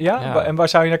kijken. En waar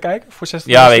zou je naar kijken? Voor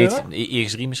 60 Ja, euro?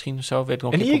 iX3 misschien of zo. Weet ik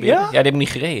nog een niet. Ja, die heb ik niet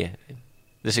gereden.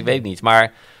 Dus ik weet het niet.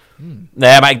 Maar,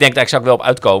 nee, maar ik denk dat ik zou wel op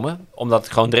uitkomen.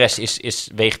 Omdat gewoon de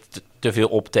rest weegt te veel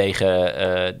op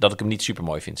tegen dat ik hem niet super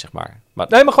mooi vind, zeg maar.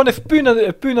 Nee, maar gewoon even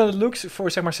puur naar de looks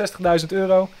voor zeg maar 60.000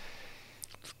 euro.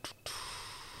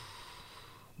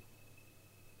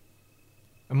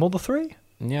 Een Model 3?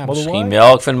 Ja, Model misschien Y?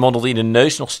 wel. Ik vind Model Y de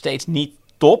neus nog steeds niet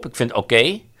top. Ik vind het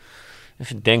oké.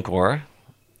 Even denken hoor.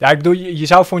 Ja, ik bedoel, je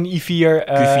zou voor een i4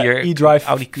 Q4 e-drive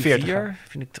Audi Q4 40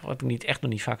 vind ik, heb ik echt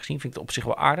nog niet vaak gezien. Vind ik het op zich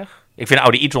wel aardig. Ik vind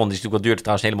Audi e-tron, die is natuurlijk wel duur,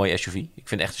 trouwens een hele mooie SUV. Ik vind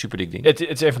het echt een super dik ding. Het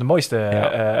is een van de mooiste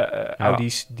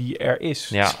Audi's die er is.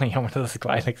 Ja. Het is alleen jammer dat het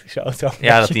qua elektrische auto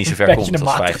ja, dat het niet zo ver komt een als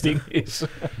matig 50. ding is.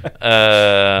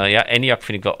 Ja, Enyaq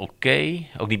vind ik wel oké.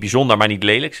 Ook niet bijzonder, maar niet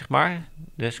lelijk, zeg maar.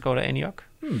 De Skoda Enyaq.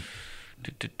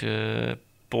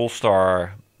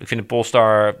 Polestar. Ik vind de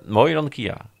Polestar mooier dan de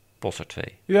Kia. Polestar 2.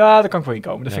 Ja, daar kan ik wel in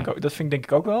komen. Dat vind ik denk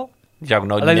ik ook wel. Die zou ik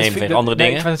nooit Alleen nemen van andere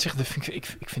dingen. Ik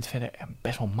vind het verder een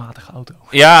best wel een matige auto.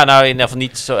 Ja, nou in ieder geval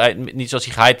niet zoals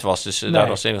hij gehyped was. Dus daar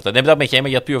was het enige. Neem dat met je heen,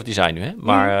 maar je had puur op design nu. Hè?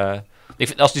 Maar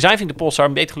als design vind ik de Polestar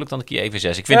een beter geluk dan de Kia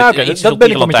EV6. Ik vind het iets veel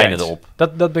tierenlantijnen erop.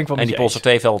 Dat ben ik wel en die Polestar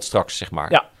 2 veld straks, zeg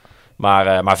maar. Ja.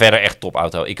 Maar verder echt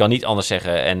topauto. Ik kan niet anders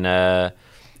zeggen. En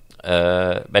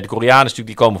bij de Koreanen natuurlijk,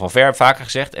 die komen van ver, vaker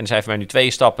gezegd. En er zijn voor mij nu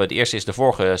 2 stappen. De eerste is de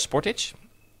vorige Sportage.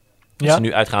 Dat is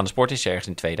nu uitgaande Sportage, ergens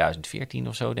in 2014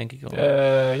 of zo, denk ik.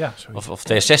 Of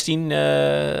 2016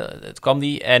 kwam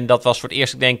die. En dat was voor het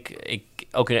eerst, ik denk,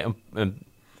 ook een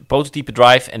prototype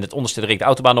drive. En het onderste reed de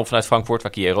autobaan op vanuit Frankfurt,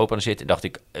 waar Kia Europa aan zit. En dacht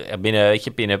ik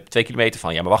binnen 2 kilometer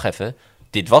van, ja, maar wacht even.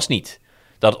 Dit was niet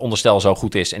dat het onderstel zo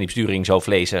goed is en die besturing zo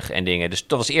vlezig en dingen. Dus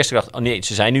dat was de eerste gedachte, oh nee,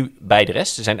 ze zijn nu bij de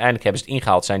rest. Eindelijk hebben ze het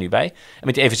ingehaald, zijn nu bij. En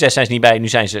met de EV6 zijn ze niet bij, nu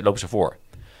lopen ze voor.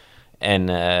 En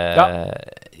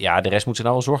de rest moet ze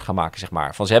nou wel zorgen gaan maken, zeg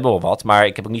maar. Van ze hebben wel wat, maar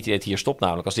ik heb ook niet dat het hier stopt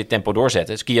namelijk. Als dit tempo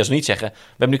doorzetten, dus Kia zal niet zeggen, we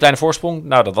hebben nu een kleine voorsprong,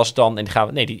 nou dat was het dan. En die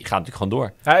gaan natuurlijk gewoon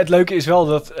door. Ja, het leuke is wel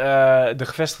dat de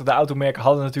gevestigde automerken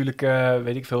hadden natuurlijk,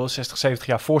 60, 70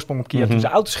 jaar voorsprong op Kia toen ze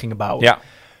auto's gingen bouwen. Ja.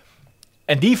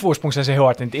 En die voorsprong zijn ze heel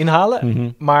hard in het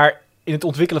inhalen. Maar in het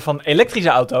ontwikkelen van elektrische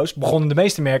auto's begonnen de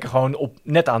meeste merken gewoon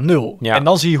net aan 0. Ja. En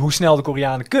dan zie je hoe snel de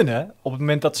Koreanen kunnen. Op het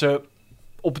moment dat ze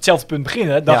op hetzelfde punt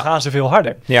beginnen, dan gaan ze veel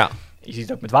harder. Ja. Je ziet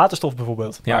het ook met waterstof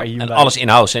bijvoorbeeld. Ja, en alles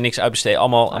in-house en niks uitbesteden.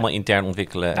 Allemaal intern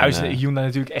ontwikkelen. Nou is Hyundai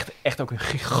natuurlijk echt ook een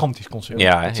gigantisch concern.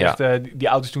 Ja, die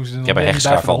auto's toen ze nog niet bij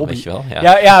voor de hobby. Weet je wel.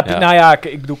 Nou ja,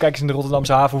 ik bedoel, kijk eens in de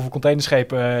Rotterdamse haven hoeveel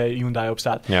containerschepen Hyundai op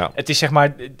staat. Ja. Het is zeg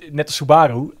maar, net als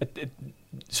Subaru,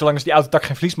 zolang als die autotak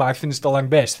geen vlies maakt, vinden ze het al lang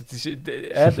best. Het is,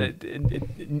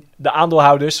 de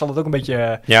aandeelhouders zal het ook een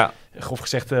beetje, grof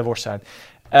gezegd, worst zijn.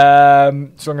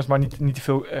 Zolang het maar niet te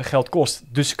veel geld kost.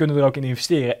 Dus ze kunnen er ook in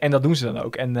investeren. En dat doen ze dan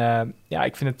ook. En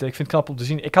ik vind het knap om te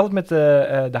zien. Ik had het met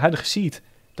de huidige Seat.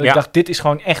 Dat ik dacht, dit is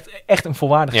gewoon echt een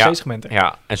volwaardig C-segmenter.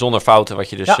 Ja, en zonder fouten wat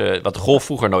je dus wat de Golf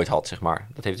vroeger nooit had, zeg maar.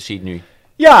 Dat heeft de Seat nu.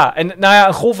 Ja, en nou ja,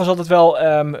 een Golf was altijd wel...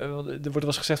 er wordt wel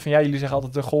eens gezegd van, jullie zeggen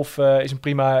altijd... de Golf is een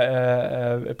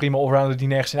prima allrounder die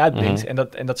nergens in uitblinkt.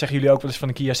 En dat zeggen jullie ook wel eens van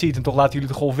de Kia Ceed. En toch laten jullie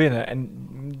de Golf winnen. En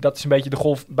dat is een beetje de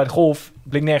Golf... Bij de Golf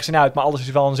blinkt nergens in uit, maar alles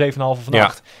is wel een 7,5 of een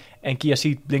 8. En Kia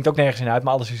Ceed blinkt ook nergens in uit,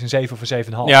 maar alles is een 7 of een 7,5.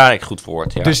 Ja, goed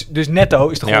verwoord. Ja. Dus netto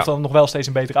is de Golf dan nog wel steeds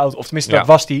een betere auto. Of tenminste, dat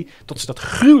was die, tot ze dat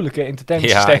gruwelijke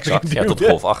entertainment systeem tot de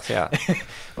Golf 8,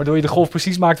 Waardoor je de Golf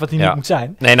precies maakt wat die niet moet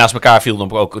zijn. Nee, naast elkaar viel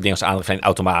dan ook dingen als aandrijving,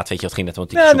 automaat, weet je, dat ging net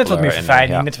wat soepeler. Net wat meer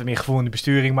verfijning, net wat meer gevoel in de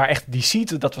besturing. Maar echt die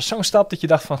Seat, dat was zo'n stap dat je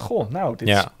dacht van, goh, nou, dit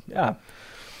is...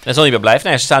 En zal niet meer blijven.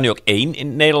 Nee, ze staan nu ook 1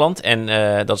 in Nederland. En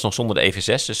dat is nog zonder de EV6.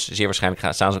 Dus zeer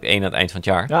waarschijnlijk staan ze ook 1 aan het eind van het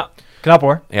jaar. Ja, knap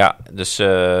hoor. Ja, dus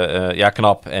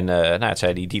knap. En het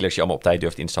zei die dealers die allemaal op tijd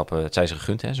durft instappen. Het zijn ze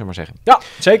gegund, hè, zullen we maar zeggen. Ja,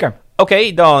 zeker.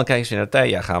 Oké, dan kijken we weer naar de tijd.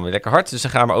 Ja, gaan we lekker hard. Dus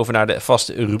dan gaan we over naar de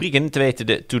vaste rubrieken. Te weten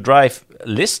de To Drive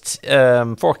list.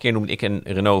 Vorige keer noemde ik een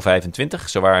Renault 25.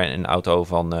 Zowaar een auto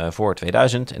van voor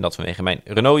 2000. En dat vanwege mijn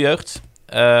Renault-jeugd.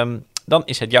 Dan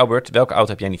is het jouw beurt. Welke auto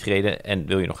heb jij niet gereden en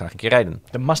wil je nog graag een keer rijden?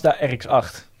 De Mazda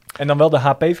RX-8. En dan wel de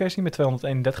HP-versie met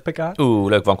 231 pk. Oeh,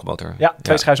 leuk wankelmotor. Ja,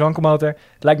 2-schuis wankelmotor.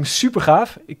 Het lijkt me super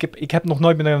gaaf. Ik heb nog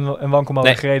nooit met een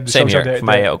wankelmotor gereden. Dus voor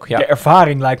mij ook. Ja. De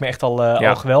ervaring lijkt me echt al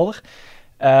geweldig.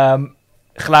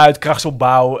 Geluid,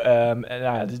 krachtsopbouw.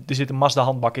 Er zit een Mazda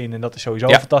handbak in en dat is sowieso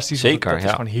fantastisch. Zeker, dat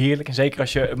is gewoon heerlijk. En zeker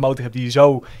als je een motor hebt die je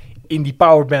zo in die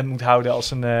powerband moet houden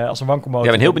als een wankelmotor.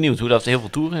 Ik ben heel benieuwd hoe dat heel veel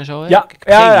toeren en zo. Ja,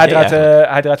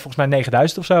 hij draait volgens mij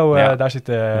 9000 of zo. Ja. Daar zit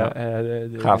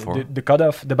de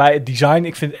cut-off erbij. Het design,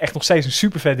 ik vind het echt nog steeds een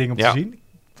super vet ding om te zien.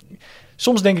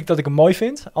 Soms denk ik dat ik hem mooi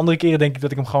vind. Andere keren denk ik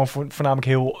dat ik hem gewoon voornamelijk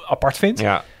heel apart vind.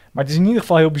 Ja. Maar het is in ieder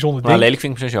geval een heel bijzonder ding. Maar lelijk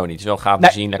vind ik hem sowieso niet. Het is wel gaaf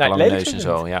te zien, lekker lange neus en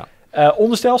zo. Ja.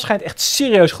 Onderstel schijnt echt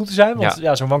serieus goed te zijn.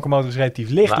 Want zo'n wankelmotor is relatief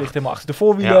licht. Ligt helemaal achter de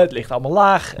voorwielen. Het ligt allemaal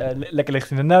laag. Lekker licht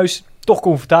in de neus. Toch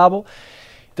comfortabel.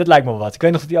 Dat lijkt me wel wat. Ik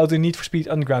weet nog dat die auto niet voor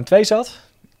Speed Underground 2 zat.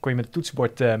 Kon je met het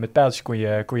toetsenbord met pijltjes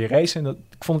kon je racen. En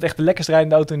ik vond het echt de lekkerst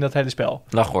rijdende auto in dat hele spel.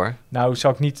 Lach hoor. Nou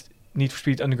zou ik niet voor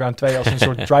Speed Underground 2 als een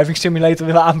soort driving simulator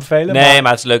willen aanbevelen. Nee,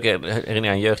 maar het is leuk herinnering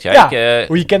aan jeugd.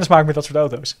 Hoe je kennis maakt met dat soort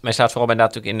auto's. Mij staat vooral bij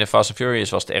natuurlijk in de Fast and Furious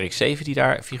was de RX-7 die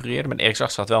daar figureerde. Maar de RX-8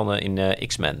 staat wel in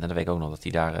X-Men. En dan weet ik ook nog dat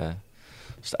die daar...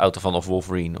 is de auto van of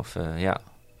Wolverine of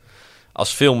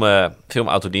als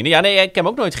filmauto dienen. Ja, nee, ik heb hem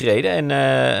ook nooit gereden.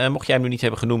 En mocht jij hem nu niet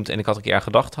hebben genoemd en ik had een keer aan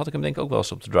gedacht, had ik hem denk ik ook wel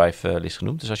eens op de drive-list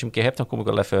genoemd. Dus als je hem een keer hebt, dan kom ik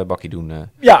wel even een bakje doen. Dan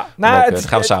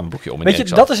gaan we samen een boekje om. Weet je,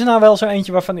 dat is er nou wel zo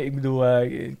eentje waarvan, ik bedoel,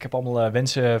 ik heb allemaal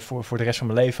wensen voor de rest van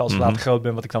mijn leven als ik later groot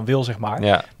ben, wat ik dan wil, zeg maar.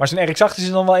 Ja. Maar zo'n RX-8 is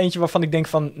er dan wel eentje waarvan ik denk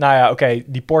van, nou ja, oké,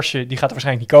 die Porsche, die gaat er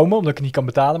waarschijnlijk niet komen, omdat ik het niet kan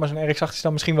betalen. Maar zo'n RX-8 is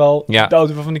dan misschien wel de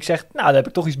auto waarvan ik zeg, nou, daar heb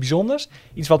ik toch iets bijzonders.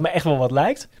 Iets wat me echt wel wat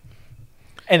lijkt.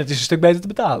 En het is een stuk beter te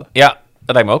betalen. Ja.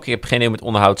 Dat lijkt me ook. Ik heb geen idee hoe het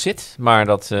onderhoud zit, maar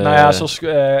dat... zoals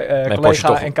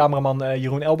collega en cameraman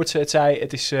Jeroen Elberts het zei,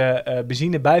 het is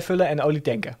benzine bijvullen en olie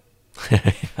tanken.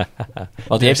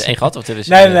 Want die heeft één gehad? Of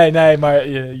nee, maar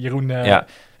Jeroen...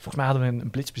 Volgens mij hadden we een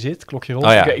blitsbezit, klokje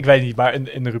rond. Ik weet niet, maar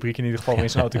in de rubriek in ieder geval in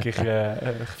zijn auto een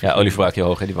keer... olieverbruik heel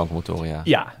hoog, hè, die wankelmotoren,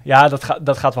 Ja,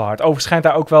 dat gaat wel hard. Overigens schijnt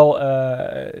daar ook wel,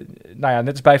 net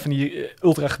als bij van die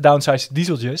ultra gedownsized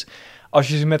dieseltjes, als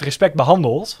je ze met respect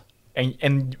behandelt...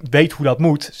 En weet hoe dat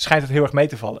moet, schijnt het heel erg mee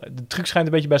te vallen. De truc schijnt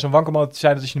een beetje bij zo'n wankelmotor te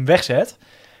zijn dat als je hem wegzet,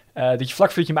 dat je vlak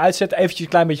voordat je hem uitzet, eventjes een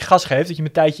klein beetje gas geeft, dat je hem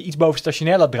een tijdje iets boven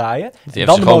stationair laat draaien. Dat hij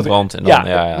even schoon brandt. En dan,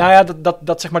 Nou ja,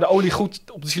 dat zeg maar de olie goed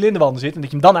op de cilinderwanden zit en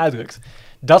dat je hem dan uitdrukt.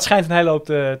 Dat schijnt een hele hoop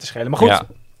te schelen. Maar goed,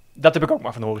 dat heb ik ook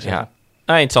maar van horen zeggen.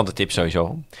 Ja. Interessante tip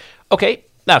sowieso. Oké,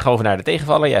 nou gaan we over naar de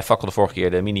tegenvaller. Jij fakkelde vorige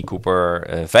keer de Mini Cooper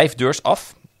 5-deurs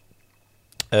af.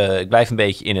 Ik blijf een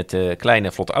beetje in het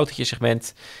kleine, vlotte autootje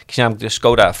segment. Ik kies namelijk de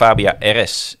Skoda Fabia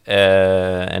RS.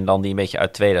 En dan die een beetje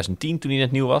uit 2010, toen die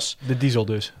net nieuw was. De diesel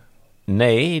dus?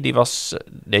 Nee, die was...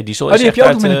 Nee, diesel is echt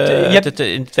uit...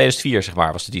 in 2004, zeg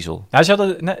maar, was de diesel. Nou, ze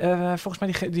hadden volgens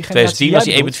mij die 2010 was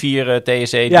die 1.4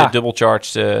 TSE, de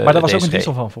double-charged maar daar was ook een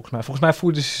diesel van, volgens mij. Volgens mij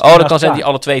voerde ze... dat kan zijn die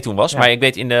alle twee toen was. Ja. Maar ik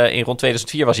weet, in rond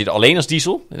 2004 was hij er alleen als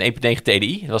diesel. Een 1.9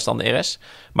 TDI, dat was dan de RS.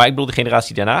 Maar ik bedoel de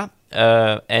generatie daarna.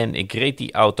 En ik reed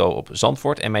die auto op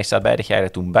Zandvoort. En mij staat bij dat jij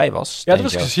er toen bij was. Ja,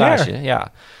 dat was stage.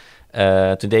 Ja.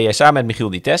 Toen deed jij samen met Michiel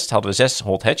die test. Hadden we 6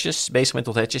 hot hatches, bezig met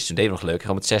hot hatches. Toen deden we nog leuk.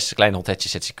 Gewoon met 6 kleine hot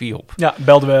hatches het circuit op. Ja,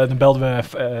 dan belden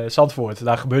we Zandvoort.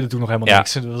 Daar gebeurde toen nog helemaal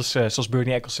niks. Dat was, zoals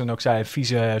Bernie Eccleston ook zei, een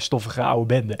vieze, stoffige oude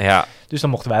bende. Ja. Dus dan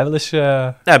mochten wij wel eens...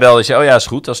 belde je, is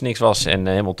goed, als er niks was. En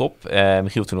helemaal top.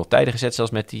 Michiel toen nog tijden gezet,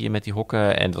 zelfs met die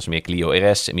hokken. En het was meer Clio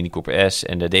RS en Mini Cooper S.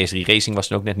 En de DS3 Racing was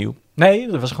toen ook net nieuw. Nee,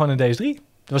 dat was gewoon een DS3.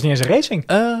 Dat was niet eens een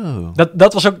racing. Oh.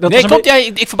 Dat was ook... klopt.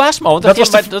 Ik verbaasde me al.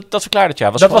 Dat verklaarde het,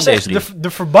 ja. Dat was echt de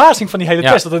verbazing van die hele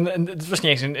test. Het was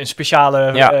niet eens een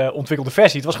speciale ontwikkelde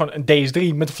versie. Het was gewoon een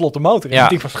DS3 met een vlotte motor. En ik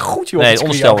denk van, goed joh. Nee, het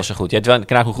onderstel was zo goed. Je had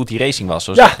knaak hoe goed die racing was.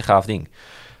 Dat was echt een gaaf ding.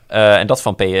 En dat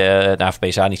van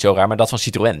PSA niet zo raar, maar dat van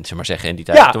Citroën, zeg maar zeggen, in die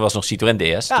tijd. Ja. Toen was nog Citroën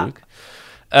DS natuurlijk.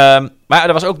 Maar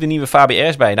er was ook de nieuwe Fabia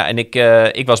RS bij. Nou, en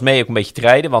ik was mee ook een beetje te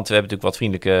rijden, want we hebben natuurlijk wat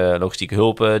vriendelijke logistieke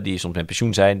hulpen die soms met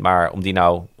pensioen zijn. Maar om die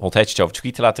nou hot hatches over het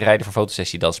circuit te laten rijden voor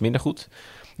fotosessie, dat is minder goed.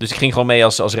 Dus ik ging gewoon mee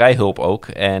als rijhulp ook.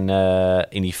 En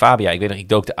in die Fabia, ik weet nog, ik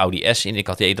dook de Audi S in. Ik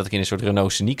had het idee dat ik in een soort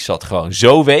Renault Scenic zat. Gewoon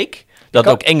zo week dat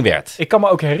het ook eng werd. Ik kan me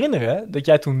ook herinneren dat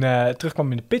jij toen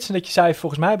terugkwam in de pits en dat je zei,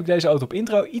 volgens mij heb ik deze auto op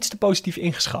intro iets te positief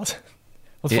ingeschat.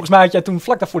 Want volgens mij had jij toen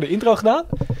vlak daarvoor de intro gedaan.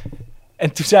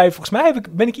 En toen zei je, volgens mij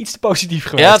ben ik iets te positief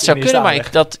geweest. Ja, het zou kunnen, maar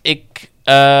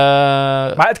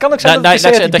maar het kan ook zijn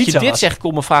dat je dit zegt,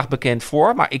 komt mijn vraag bekend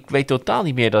voor. Maar ik weet totaal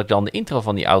niet meer dat ik dan de intro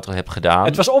van die auto heb gedaan.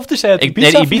 Het was of de Seat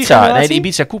Ibiza. De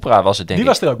Ibiza Cupra was het, denk ik.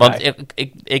 Die was er ook bij.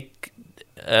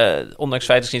 Want ondanks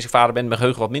het feit dat ik sinds ik vader ben, mijn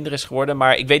geheugen wat minder is geworden.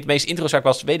 Maar ik weet, de meeste intro's waar ik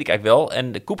was, weet ik eigenlijk wel.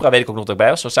 En de Cupra weet ik ook nog dat ik bij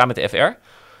was, samen met de FR.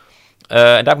 En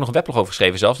daar heb ik nog een weblog over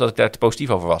geschreven zelfs, dat ik daar te positief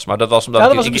over was. Maar dat was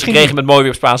omdat ik reed met mooi weer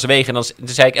op Spaanse wegen. En dan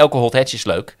zei ik, elke hot hatch is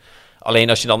leuk. Alleen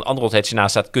als je dan een andere hot hatch naast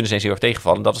staat, kunnen ze eens heel erg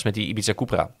tegenvallen. En dat was met die Ibiza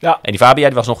Cupra. Ja. En die Fabia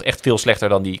die was nog echt veel slechter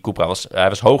dan die Cupra. Hij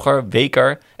was hoger,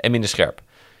 weker en minder scherp.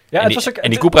 Ja, en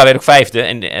die Cupra werd ook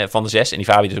 5e van de 6. En die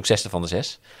Fabia dus ook 6e van de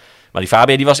 6. Maar die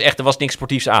Fabia, er was niks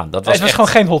sportiefs aan. Het was gewoon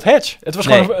geen hot hatch. Het was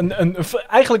gewoon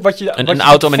eigenlijk wat je... Een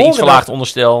auto met een iets verlaagd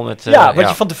onderstel. Met,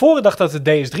 je van tevoren dacht dat het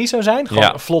DS3 zou zijn.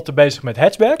 Gewoon vlotte bezig met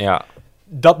hatchback. Ja.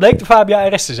 Dat bleek de Fabia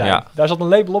RS te zijn. Ja. Daar zat een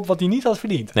label op wat hij niet had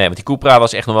verdiend. Nee, want die Cupra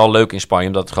was echt nog wel leuk in Spanje.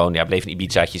 Omdat het gewoon, bleef een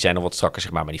Ibizaatje zijn, nog wat strakker,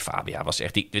 zeg maar. Maar die Fabia was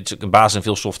echt... Dit is ook een basis een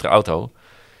veel softere auto.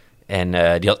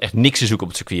 En die had echt niks te zoeken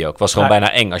op het circuit ook. Het was gewoon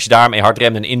bijna eng. Als je daarmee hard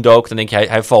remde en indook, dan denk je,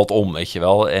 hij valt om, weet je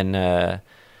wel.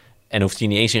 En hoeft hij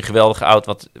niet eens in een geweldige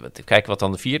auto. Kijken wat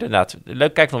dan de vierde.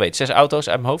 Leuk, kijk van weet. 6 auto's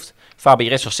uit mijn hoofd.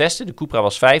 Fabia RS was 6e. De Cupra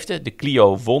was 5e. De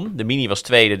Clio won. De Mini was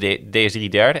 2e. De DS3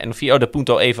 3e. En de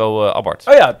Punto Evo Abarth.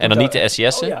 Oh ja, en dan niet de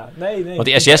SCS'en. Oh ja, nee. Want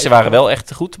die SCS'en waren wel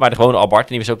echt goed. Maar de gewone Abarth. En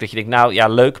die was ook dat je denkt, nou ja,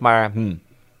 leuk, maar...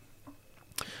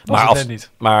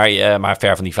 Maar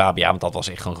ver van die Fabia, want dat was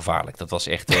echt gewoon gevaarlijk. Dat was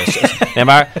echt... nee,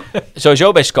 maar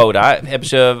sowieso bij Skoda hebben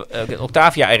ze...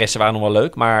 Octavia RS'en waren nog wel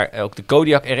leuk, maar ook de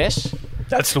Kodiaq RS...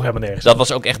 Ja, het sloeg helemaal nergens. Dat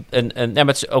was ook echt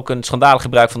een schandalig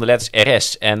gebruik van de letters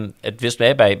RS. En het wist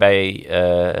bij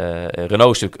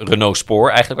Renault stuk Renault Spoor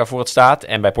eigenlijk waarvoor het staat.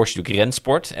 En bij Porsche natuurlijk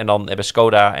Rensport. En dan hebben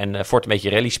Skoda en Ford een beetje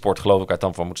Rally Sport geloof ik waar het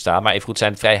dan voor moet staan. Maar evengoed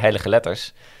zijn het vrij heilige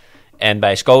letters. En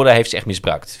bij Skoda heeft ze echt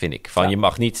misbruikt, vind ik. Je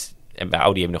mag niet... En bij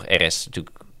Audi hebben we nog RS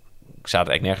natuurlijk... Staat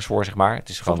er eigenlijk nergens voor, zeg maar. Het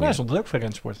is volgens mij stond het ook voor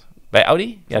Rensport. Bij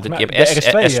Audi? Ja, je hebt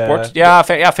RS2, S-Sport. Ja,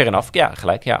 fair enough. Ja,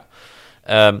 gelijk, ja.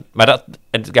 Maar dat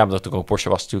natuurlijk ook Porsche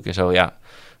was natuurlijk en zo, ja.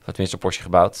 Tenminste op Porsche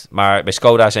gebouwd. Maar bij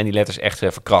Skoda zijn die letters echt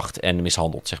verkracht en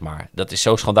mishandeld, zeg maar. Dat is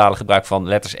zo schandalig gebruik van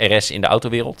letters RS in de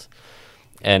autowereld.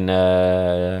 En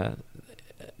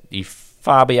die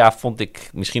Fabia vond ik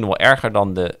misschien nog wel erger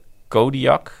dan de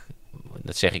Kodiaq.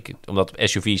 Dat zeg ik omdat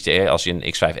SUV's, als je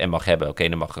een X5M mag hebben, oké,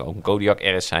 dan mag er ook een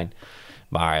Kodiaq RS zijn.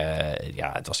 Maar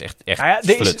het was echt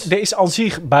er is aan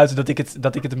zich, buiten dat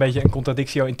ik het een beetje een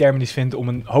contradictio in terminis vind om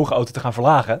een hoge auto te gaan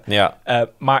verlagen. Ja.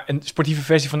 Maar een sportieve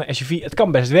versie van een SUV, het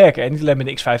kan best werken. En niet alleen met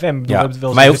de X5M. Ja.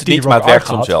 Maar je hoeft het niet, maar het werkt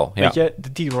soms wel. Ja. Weet je,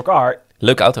 de T-Roc R...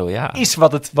 Leuke auto, ja. Is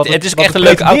wat het is echt een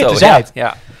leuke auto.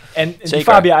 Ja. En die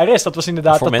Fabia RS, dat was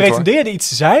inderdaad... Dat pretendeerde iets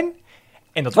te zijn...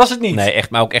 En dat was het niet. Nee, echt,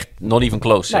 maar ook echt not even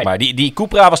close. Nee. Zeg maar. Die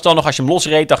Cupra was dan nog, als je hem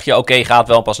losreed, dacht je, oké, gaat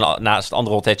wel. Pas naast het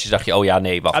andere hot hatches dacht je, oh ja,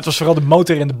 nee, wacht. Het was vooral de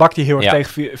motor en de bak die heel erg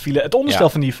tegenvielen. Het onderstel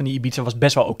van die Ibiza was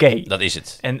best wel oké. Dat is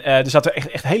het. En er zaten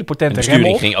echt hele potente remmen op. De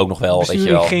besturing ging ook nog wel, weet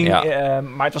je wel.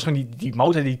 Maar het was gewoon die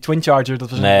motor, die Twin Charger, dat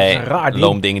was een raar ding.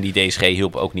 Loomdingen, die DSG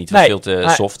hielp ook niet. Het was veel te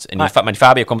soft. En maar die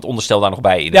Fabia kwam het onderstel daar nog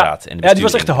bij, inderdaad. En die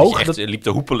was echt te hoog. Die liep te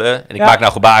hoepelen. En ik maak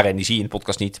nou gebaren en die zie je in de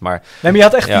podcast niet. Maar je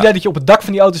had echt het idee dat je op het dak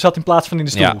van die auto zat in plaats van in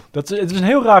de stoel. Het was een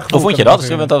heel raar gevoel. Hoe vond je dat?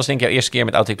 Want dat was denk ik jouw eerste keer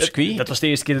met auto op het circuit. Dat was de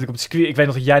eerste keer dat ik op het circuit... Ik weet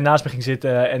nog dat jij naast me ging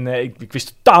zitten en ik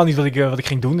wist totaal niet wat ik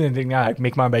ging doen. En ik denk, ik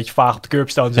mik maar een beetje vaag op de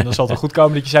curbstones en dan zal het wel goed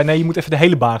komen. Dat je zei, nee, je moet even de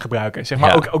hele baan gebruiken. Zeg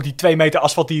maar ook die 2 meter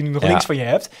asfalt die je nu nog links van je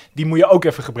hebt, die moet je ook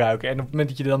even gebruiken. En op het moment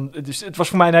dat je dan... Dus het was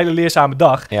voor mij een hele leerzame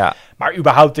dag. Ja. Maar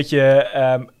überhaupt dat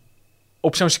je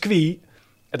op zo'n circuit...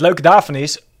 Het leuke daarvan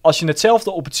is... Als je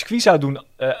hetzelfde op het circuit zou doen,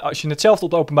 als je hetzelfde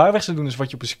op de openbare weg zou doen als wat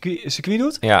je op een circuit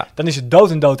doet, dan is het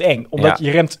dood en dood eng. Omdat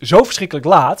je remt zo verschrikkelijk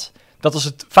laat, dat als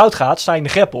het fout gaat, sta je in de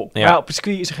greppel. Ja. Maar op het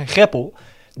circuit is er geen greppel.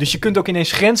 Dus je kunt ook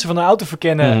ineens grenzen van de auto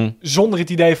verkennen zonder het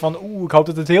idee van, ik hoop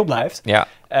dat het heel blijft. Ja.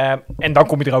 En dan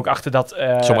kom je er ook achter dat...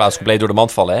 Sommige auto's compleet door de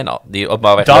mand vallen, hè? Nou, die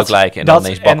openbouwweg leuk lijken en dan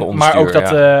ineens bakken onderstuur.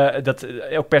 Maar ook dat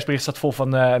elk persbericht staat vol van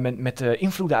met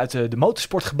invloeden uit de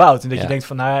motorsport gebouwd. En dat je denkt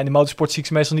van, in de motorsport zie ik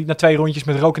ze meestal niet na 2 rondjes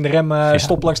met rook in de rem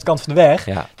stoppen langs de kant van de weg.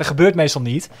 Ja. Dat gebeurt meestal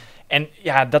niet. En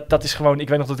ja, dat is gewoon... Ik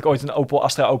weet nog dat ik ooit een Opel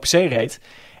Astra OPC reed.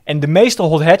 En de meeste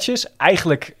hot hatches,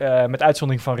 eigenlijk met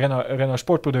uitzondering van Renault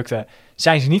sportproducten,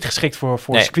 zijn ze niet geschikt voor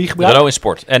circuitgebruik. Renault is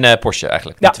sport. En Porsche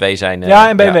eigenlijk. Die twee zijn...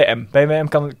 en BMW M. BMW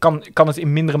M kan het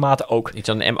in mindere mate ook. Iets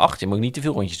aan een M8. Je moet niet te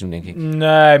veel rondjes doen, denk ik.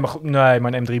 Nee,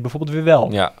 maar een M3 bijvoorbeeld weer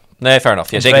wel. Ja. Nee, fair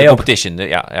enough. Ja, zeker de competition.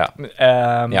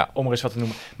 Om er eens wat te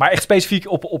noemen. Maar echt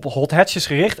specifiek op hot hatches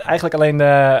gericht. Eigenlijk alleen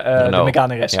de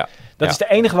Megane RS. Ja. Dat is de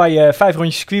enige waar je 5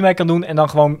 rondjes circuit mee kan doen en dan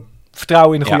gewoon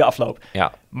vertrouwen in de goede afloop.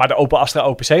 Ja. Maar de Opel Astra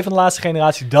OPC van de laatste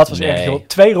generatie, dat was echt heel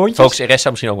 2 rondjes. Focus RS zou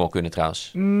misschien ook wel kunnen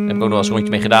trouwens. Heb ik ook nog wel eens een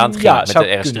rondje mee gedaan. Met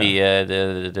de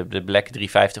RS3, de Black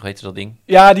 350, heet dat ding?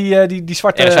 Ja, die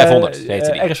zwarte... RS500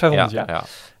 heette die. RS500, ja.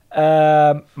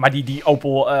 Maar die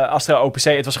Opel Astra OPC,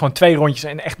 het was gewoon 2 rondjes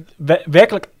en echt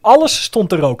werkelijk alles stond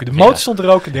te roken. De motor stond te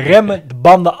roken, de remmen, de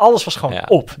banden, alles was gewoon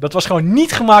op. Dat was gewoon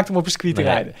niet gemaakt om op een circuit te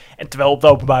rijden. En terwijl op de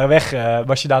openbare weg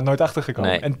was je daar nooit achter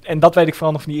gekomen. Nee. En dat weet ik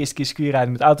vooral nog van die eerste keer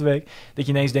circuitrijden met Autoweek. Dat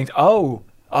je ineens denkt,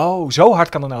 zo hard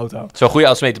kan een auto. Zo'n goede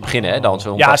auto mee te beginnen, hè? Dan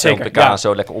zo'n zeker. PK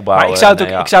zo lekker opbouwen.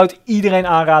 Maar ik zou het iedereen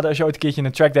aanraden als je ooit een keertje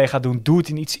een trackday gaat doen. Doe het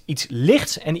in iets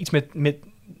lichts en iets met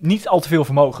niet al te veel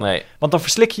vermogen. Nee. Want dan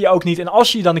verslik je je ook niet. En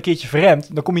als je je dan een keertje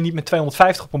verremt, dan kom je niet met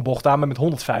 250 op een bocht aan, maar met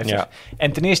 150. Ja.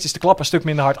 En ten eerste is de klap een stuk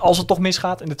minder hard als het toch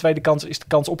misgaat. En de tweede kans is de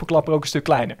kans op een klapper ook een stuk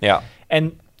kleiner. Ja.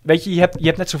 En weet je, je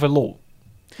hebt net zoveel lol.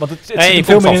 Want het Nee, zit je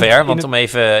veel komt van meer ver. in Want het- om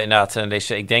even inderdaad,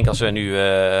 ik denk als we nu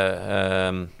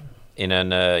in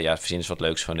een, verzin is wat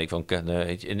leuks van,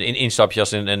 in instapje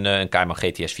als een KMA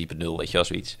GTS 4.0, weet je wel,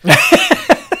 zoiets.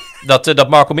 dat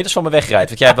Marco Mittels van me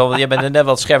wegrijdt. Want jij bent net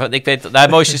wat scherp. Ik weet, het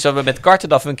mooiste is dat we met karten,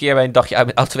 dat we een keer bij een dagje uit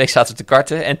met Autoweek zaten te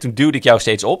karten. En toen duwde ik jou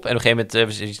steeds op. En op een gegeven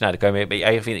moment, dan kan je bij je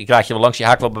eigen vinden. Ik raad je wel langs, je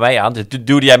haakt wel bij mij aan. Toen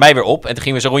duwde jij mij weer op. En toen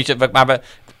gingen we zo'n rondje. Maar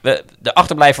de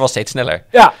achterblijver was steeds sneller.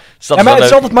 Ja, Dus dat ja, maar wel het is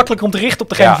leuk. altijd makkelijker om te richten op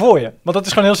degene Ja. voor je. Want dat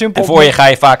is gewoon heel simpel. En voor je ga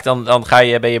je vaak, dan ga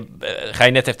je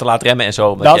net even te laat remmen en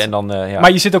zo. Dat. En dan, ja.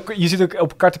 Maar je zit ook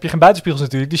op een kart heb je geen buitenspiegels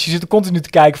natuurlijk. Dus je zit ook continu te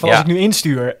kijken van Ja. als ik nu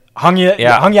instuur, hang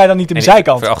Ja. jij dan niet in de En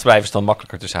zijkant? Voor achterblijven is het dan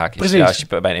makkelijker tussen haakjes. Precies. Ja, als je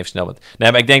bijna even snel bent.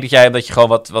 Nee, maar ik denk dat jij, omdat je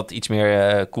gewoon wat iets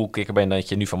meer cool kicker bent, dat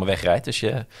je nu van me wegrijdt. Dus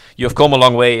you have come a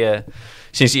long way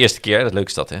sinds de eerste keer. Dat leuke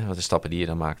is dat, hè? Wat de stappen die je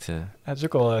dan maakt. Ja, dat is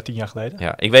ook al 10 jaar geleden.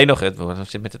 Ja, ik weet nog, het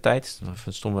zit met de tijd.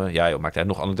 Ja, joh, maakt hij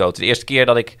nog anekdote. De eerste keer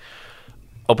dat ik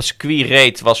op het circuit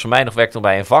reed, was voor mij werkte nog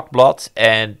bij een vakblad.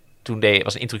 En toen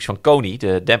was een introductie van Kony,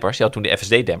 de dempers. Die had toen de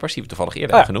FSD-dempers, die we toevallig eerder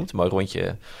hebben genoemd. Een mooi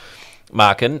rondje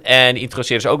maken. En die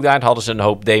introduceerden ze ook daar. En hadden ze een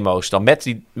hoop demo's dan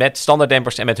met standaard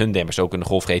dempers en met hun dempers. Ook een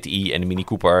Golf GTI en een Mini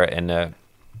Cooper. En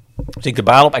dus ik de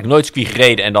baan op, eigenlijk nooit circuit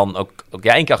gereden. En dan ook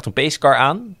één keer achter een pacecar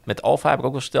aan. Met Alfa heb ik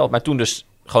ook wel verteld. Maar toen dus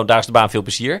gewoon daar is de baan, veel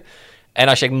plezier. En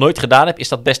als je het nooit gedaan hebt, is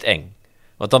dat best eng.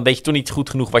 Want dan weet je toch niet goed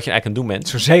genoeg wat je eigenlijk aan het doen bent.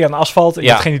 Zo'n zee aan asfalt, je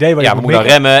hebt geen idee waar je maar moet moet dan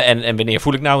mikken. remmen en wanneer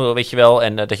voel ik nou, weet je wel.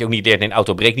 En dat je ook niet leert, nee, een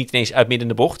auto breekt niet ineens uit midden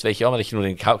in de bocht, weet je wel. Maar dat je dan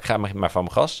denkt, ik ga maar van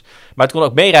mijn gas. Maar het kon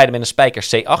ook meerijden met een Spijker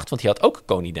C8, want die had ook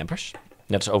Kony dempers.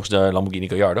 Net als overigens de Lamborghini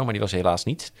Gallardo, maar die was helaas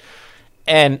niet.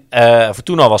 En voor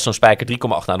toen al was zo'n Spijker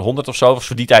 3,8 naar de 100 of zo. Was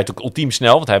voor die tijd ook ultiem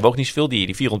snel, want hij woog niet zoveel.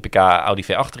 Die 400 pk Audi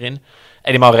V8 erin.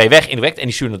 En die man reed weg, indirect, en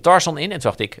die stuurde de Tarzan in. En toen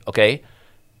dacht ik, oké,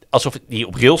 alsof die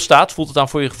op rails staat, voelt het dan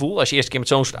voor je gevoel. Als je eerst een keer met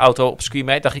zo'n soort auto op circuit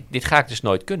rijdt, dacht ik, dit ga ik dus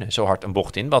nooit kunnen. Zo hard een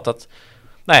bocht in. Want dat,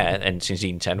 nou ja, en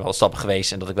sindsdien zijn er wel stappen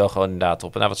geweest. En dat ik wel gewoon inderdaad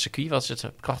op, wat circuit was het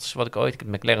krachtigste wat ik ooit. Ik heb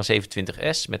een McLaren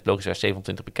 27S met logisch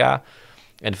 720 pk.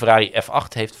 En de Ferrari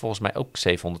F8 heeft volgens mij ook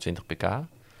 720 pk.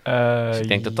 Dus ik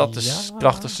denk dat de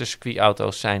krachtigste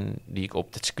circuitauto's zijn die ik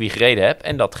op het circuit gereden heb.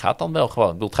 En dat gaat dan wel gewoon.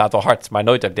 Ik bedoel, het gaat wel hard, maar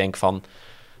nooit dat ik denk van...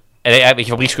 En weet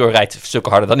je, Fabrice Keur rijdt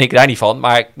stukken harder dan ik, daar niet van.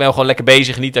 Maar ik ben gewoon lekker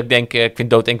bezig. Niet dat ik denk, ik vind het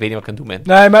doodeng, ik weet niet wat ik aan het doen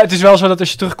ben. Nee, maar het is wel zo dat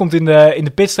als je terugkomt in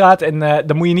de pitstraat en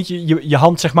dan moet je niet je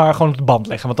hand zeg maar gewoon op de band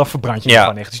leggen, want dan verbrand je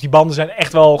gewoon echt. Dus die banden zijn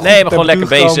echt wel goed. Nee, maar gewoon lekker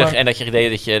temperatuur bezig gekomen. en dat je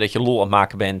idee dat je lol aan het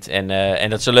maken bent. En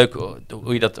dat is zo leuk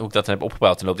hoe ik dat dan heb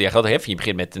opgebouwd in de loop der jaren. Je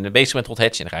begint met een B-segment hot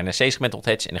hatch en dan ga je naar een C-segment hot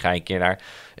hatch en dan ga je een keer naar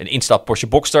een instap Porsche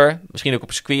Boxster. Misschien ook op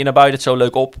een circuit en dan bouw je het zo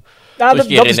leuk op. Ja, dat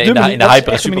je in de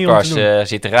hyper supercars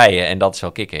zit te rijden en dat is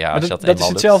wel kicken. Ja, maar dat is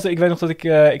hetzelfde. Ik weet nog dat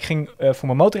ik ging voor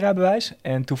mijn motorrijbewijs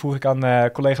en toen vroeg ik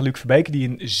aan collega Luc Verbeke, die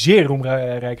een zeer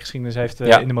roemrijke geschiedenis heeft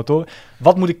in de motoren.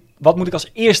 Wat moet ik als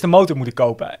eerste motor moeten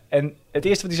kopen? En het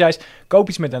eerste wat hij zei is, koop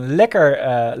iets met een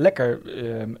lekker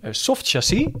soft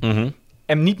chassis.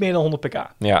 En niet meer dan 100 pk.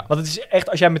 Ja. Want het is echt,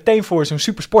 als jij meteen voor zo'n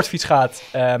super sportfiets gaat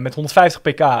met 150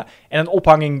 pk en een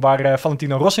ophanging waar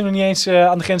Valentino Rossi nog niet eens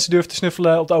aan de grenzen durft te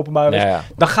snuffelen op de openbare weg,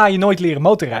 dan ga je nooit leren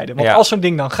motorrijden. Want als zo'n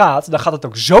ding dan gaat het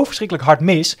ook zo verschrikkelijk hard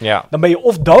mis. Ja. Dan ben je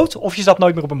of dood of je stapt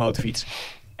nooit meer op een motorfiets.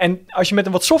 En als je met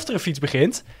een wat softere fiets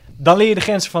begint, dan leer je de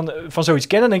grenzen van zoiets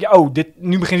kennen. Dan denk je,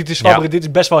 nu begint het te zwabberen, dit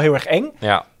is best wel heel erg eng.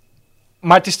 Ja.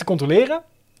 Maar het is te controleren.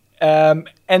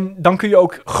 En dan kun je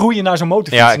ook groeien naar zo'n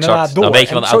motorfiets. Ja, exact. Dan weet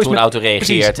je hoe een auto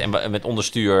reageert en met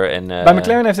onderstuur. En, bij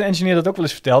McLaren heeft een engineer dat ook wel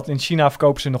eens verteld. In China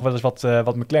verkopen ze nog wel eens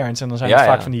wat McLaren's. En dan zijn het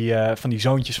vaak van die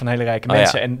zoontjes van hele rijke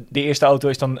mensen. Ja. En de eerste auto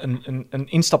is dan een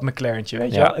instap McLarentje,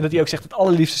 weet je wel. En dat hij ook zegt, het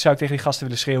allerliefste zou ik tegen die gasten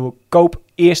willen schreeuwen, koop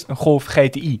eerst een Golf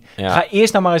GTI. Ja. Ga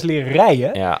eerst nou maar eens leren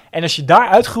rijden. Ja. En als je daar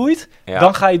uitgroeit,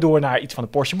 dan ga je door naar iets van de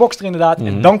Porsche Boxster inderdaad.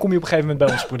 En dan kom je op een gegeven moment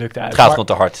bij onze producten uit. Het gaat gewoon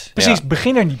te hard. Precies,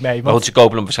 begin er niet mee. Want maar goed, ze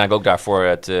kopen hem waarschijnlijk ook daarvoor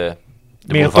het...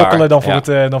 meer tokkelen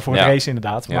dan voor het race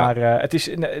inderdaad. Ja. Maar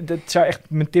het zou echt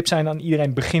mijn tip zijn aan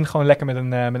iedereen. Begin gewoon lekker met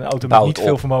een auto met niet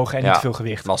veel vermogen en niet veel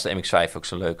gewicht. Maar als de MX-5 ook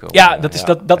zo leuk. Ja, dat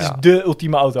is de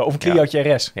ultieme auto. Of een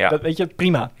Clio'tje RS. Ja. Dat, weet je,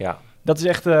 prima. Ja. Dat is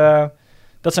echt...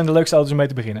 dat zijn de leukste auto's om mee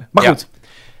te beginnen. Maar goed.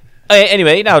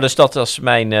 Anyway, nou, dus dat was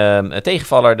mijn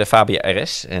tegenvaller, de Fabia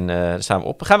RS. En daar staan we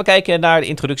op. Dan gaan we kijken naar de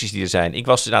introducties die er zijn. Ik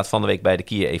was inderdaad van de week bij de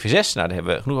Kia EV6. Nou, daar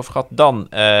hebben we genoeg over gehad. Dan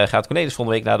gaat Cornelis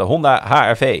volgende week naar de Honda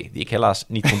HR-V. Die ik helaas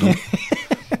niet kon doen.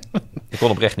 Ik kon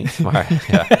oprecht niet, maar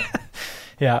ja.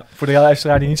 Ja, voor de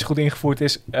luisteraar die niet zo goed ingevoerd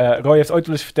is. Roy heeft ooit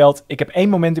wel eens verteld, ik heb 1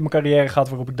 moment in mijn carrière gehad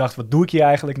waarop ik dacht, wat doe ik hier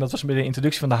eigenlijk? En dat was bij de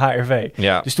introductie van de HRV.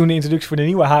 Ja. Dus toen de introductie voor de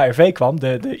nieuwe HRV kwam,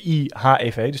 de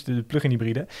iHEV, dus de plug-in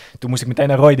hybride, toen moest ik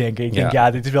meteen aan Roy denken. Ik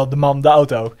denk, dit is wel de man, de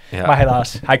auto. Ja. Maar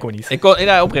helaas, hij kon niet. Ik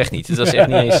kon oprecht niet. Dat is echt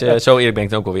niet eens... zo eerlijk ben ik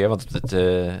het ook alweer, want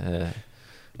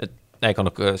ik kan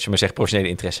ook, als je maar zegt, professionele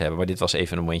interesse hebben. Maar dit was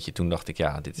even een momentje. Toen dacht ik,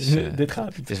 dit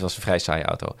gaat niet. Dit was een vrij saaie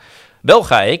auto. Wel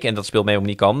ga ik, en dat speelt mee om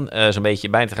niet kan, zo'n beetje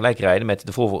bijna tegelijk rijden met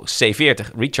de Volvo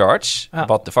C40 Recharge.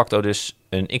 Wat de facto dus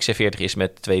een XC40 is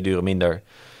met 2 deuren minder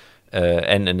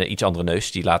en een iets andere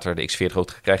neus. Die later de XC40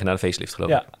 ook gaat krijgen na de facelift, geloof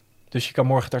ik. Ja, dus je kan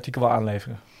morgen het artikel wel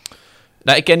aanleveren.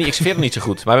 Nou, ik ken die XC40 niet zo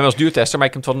goed. Maar ik ben wel eens duurtester, maar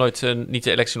ik heb het wel nooit niet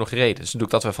de elektrische nog gereden. Dus dan doe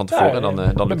ik dat weer van tevoren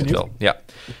en dan lukt het wel. Ja.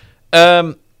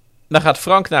 Dan gaat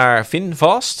Frank naar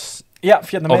VinFast. Ja,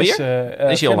 Vietnamees.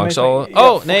 Is hij onlangs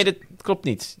al? Nee, dit klopt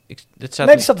niet. Die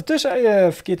staat ertussen.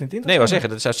 Verkeerd in het internet. Nee, ik wou zeggen,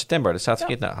 dat is uit september. Dat staat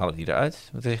verkeerd. Nou, halen we die eruit.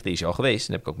 Want die is je al geweest.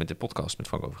 Daar heb ik ook met de podcast met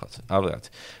Frank over gehad. Halen we eruit.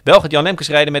 Wel gaat Jan Lemkes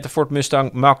rijden met de Ford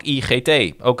Mustang Mach-E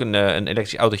GT. Ook een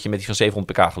elektrisch autootje met die van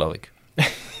 700 pk, geloof ik.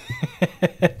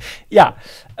 Ja.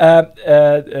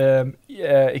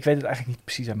 Ik weet het eigenlijk niet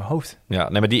precies uit mijn hoofd. Ja,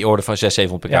 nee, maar die orde van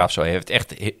 700 pk of zo heeft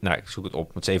echt... Nou, ik zoek het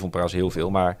op. Met 700 pk is heel veel,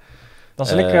 maar... Dan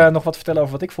zal ik nog wat vertellen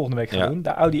over wat ik volgende week ga doen. De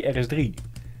Audi RS3.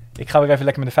 Ik ga weer even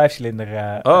lekker met de 5-cilinder...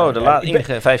 de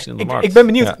enige 5-cilinder markt. Ik ben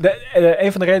benieuwd. Ja.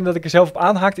 Een van de redenen dat ik er zelf op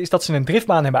aanhaakte... is dat ze een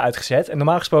driftbaan hebben uitgezet. En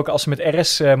normaal gesproken als ze met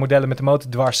RS-modellen met de motor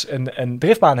dwars een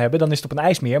driftbaan hebben... dan is het op een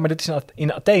ijsmeer. Maar dit is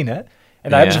in Athene. En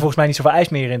daar hebben ze volgens mij niet zoveel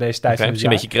ijsmeren in deze tijd. Okay, een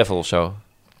beetje gravel of zo.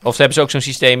 Of hebben ze ook zo'n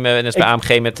systeem, net als bij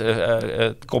AMG, met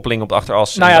koppeling op de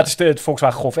achteras? Nou ja, het is het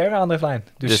Volkswagen Golf R aandrijflijn.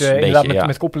 Dus inderdaad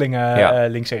met koppelingen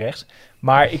links en rechts.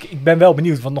 Maar ik ben wel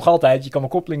benieuwd, want nog altijd, je kan wel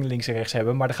koppelingen links en rechts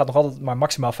hebben, maar er gaat nog altijd maar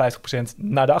maximaal 50%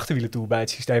 naar de achterwielen toe bij het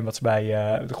systeem wat ze bij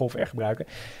de Golf R gebruiken.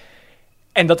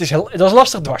 En dat is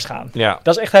lastig dwarsgaan. Ja.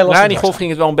 Dat is echt heel lastig. Nou, in die Golf ging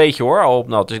het wel een beetje hoor, al op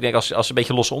nat. Dus ik denk, als ze een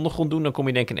beetje losse ondergrond doen, dan kom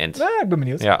je denk ik een end. Ja, ik ben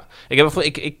benieuwd. Ja.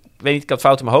 Ik weet niet, ik had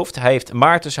fout in mijn hoofd. Hij heeft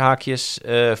maar tussen haakjes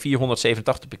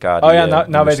 487 pk.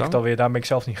 Nou weet ik het alweer. Daar ben ik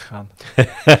zelf niet gegaan.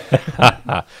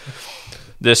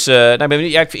 Dus,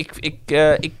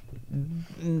 ik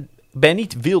ben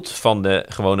niet wild van de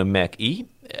gewone Mach-E.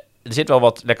 Er zit wel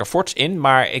wat lekker Fords in,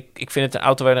 maar ik vind het een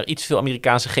auto waar er iets veel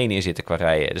Amerikaanse genen in zitten qua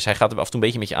rijden. Dus hij gaat er af en toe een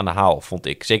beetje met je aan de haal, vond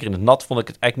ik. Zeker in het nat vond ik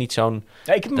het eigenlijk niet zo'n...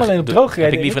 Ja, ik heb hem alleen op droog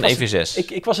gereden. Heb ik liever een EV6.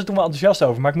 Ik was er toen wel enthousiast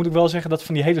over, maar ik moet ook wel zeggen dat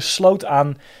van die hele sloot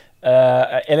aan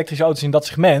elektrische auto's in dat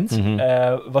segment,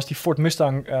 was die Ford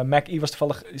Mustang Mach-E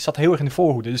zat heel erg in de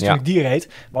voorhoede. Dus toen ik die reed,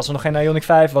 was er nog geen Ioniq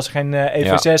 5, was er geen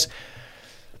EV6...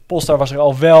 Polestar was er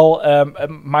al wel,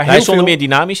 maar hij is zonder meer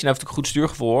dynamisch en hij heeft ook goed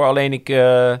stuurgevoel hoor. Alleen ik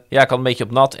had een beetje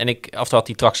op nat en af en toe had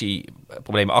die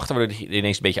tractieproblemen achter, waardoor hij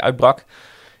ineens een beetje uitbrak.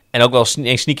 En ook wel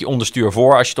een sneaky onderstuur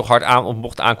voor als je toch hard op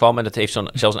bocht aankwam. En dat heeft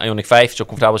zelfs een Ioniq 5, zo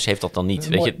comfortabel is, heeft dat dan niet.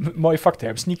 Mooie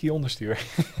vakterm, sneaky onderstuur.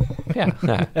 Ja,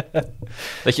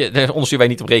 dat je onderstuur waar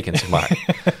je niet op rekent, zeg maar.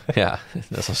 Ja,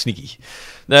 dat is dan sneaky.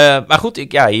 Maar goed,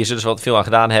 hier zullen ze wat veel aan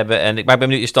gedaan hebben. Maar ik ben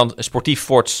benieuwd, is het dan een sportief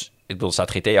Fords... Ik bedoel, er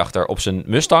staat GT achter op zijn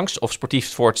Mustangs of sportief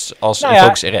Fords als een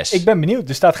Focus RS? Ik ben benieuwd.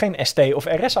 Er staat geen ST of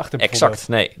RS achter. Exact,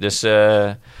 nee. Dus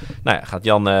gaat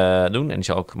Jan doen. En die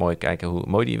zal ook mooi kijken hoe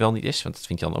mooi die wel niet is. Want dat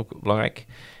vindt Jan ook belangrijk.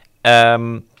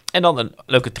 En dan een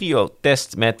leuke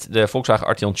trio-test met de Volkswagen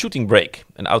Arteon Shooting Brake.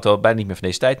 Een auto bijna niet meer van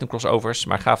deze tijd, een crossovers.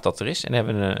 Maar gaaf dat er is. En daar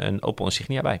hebben we een Opel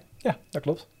Insignia bij. Ja, dat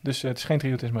klopt. Dus het is geen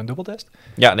trio-test, maar een dubbeltest.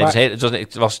 Ja, nee,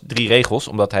 het was 3 regels.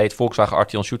 Omdat hij het Volkswagen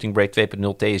Arteon Shooting Brake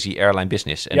 2.0 TSI Airline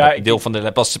Business. En dat deel van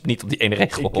de past niet op die ene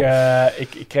regel op.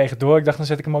 Ik kreeg het door. Ik dacht, dan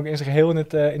zet ik hem ook in zijn geheel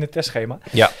in het testschema.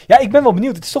 Ja, ik ben wel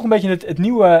benieuwd. Het is toch een beetje het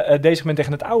nieuwe D-segment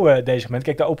tegen het oude D-segment.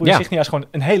 Kijk, de Opel Insignia is gewoon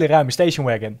een hele ruime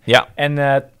stationwagon. Ja.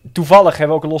 En toevallig hebben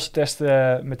we ook een losse test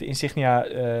met de Insignia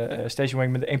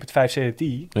stationwagon met de 1.5 CDT.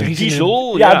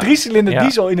 Diesel? Ja, 3-cilinder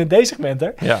diesel in een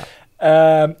D-segmenter. Ja.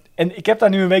 En ik heb daar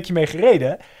nu een weekje mee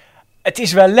gereden. Het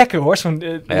is wel lekker hoor.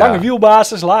 Zo'n lange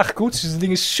wielbasis, lage koets. Dus het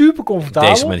ding is super comfortabel.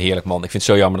 Deze is heerlijk man. Ik vind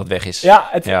het zo jammer dat het weg is. Ja,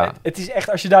 het is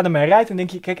echt, als je daar naar mij rijdt, dan denk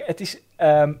je, kijk, het is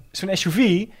zo'n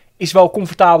SUV is wel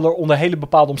comfortabeler onder hele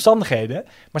bepaalde omstandigheden.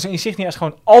 Maar zo'n Insignia is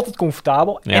gewoon altijd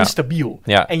comfortabel en stabiel.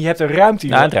 Ja. En je hebt een ruimte.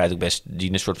 Ja, het rijdt ook best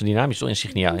een soort van dynamisch, toch?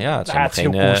 Insignia. Ja, het is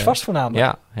heel koersvast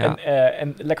voornamelijk. Ja.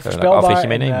 En lekker voorspelbaar.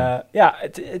 Meenemen.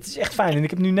 Het is echt fijn. En ik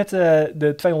heb nu net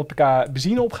de 200 pk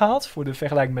benzine opgehaald voor de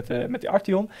vergelijking met de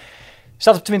Arteon.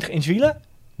 Staat op 20 inch wielen.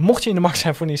 Mocht je in de markt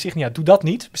zijn voor een Insignia, doe dat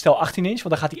niet. Bestel 18 inch, want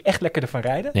dan gaat hij echt lekker ervan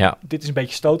rijden. Ja. Dit is een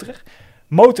beetje stoterig.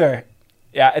 Motor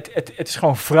Ja, het is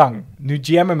gewoon wrang. Nu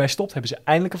GM ermee stopt, hebben ze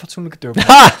eindelijk een fatsoenlijke turbo.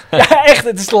 Ja, echt.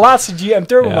 Het is de laatste GM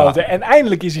turbomotor. Ja. En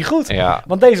eindelijk is hij goed. Ja.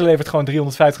 Want deze levert gewoon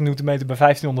 350 Nm bij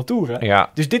 1500 toeren. Ja.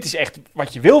 Dus dit is echt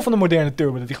wat je wil van een moderne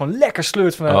turbo. Dat hij gewoon lekker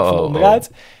sleurt van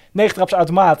onderuit. 9-traps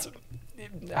automaat.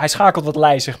 Hij schakelt wat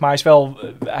lijzig, maar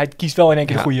hij kiest wel in één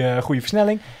keer de goede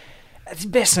versnelling. Het is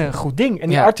best een goed ding. En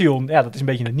die Arteon, dat is een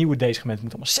beetje het nieuwe D-segment. Het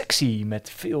moet allemaal sexy,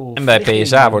 met veel... En bij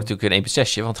PSA wordt het natuurlijk een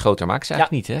 1.6'je, want groter maken ze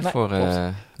eigenlijk niet, hè? Nee, voor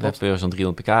we zo'n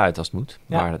 300 pk uit als het moet.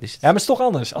 Ja. Maar dat is het. Ja, maar het is toch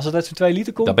anders. Als het uit zo'n 2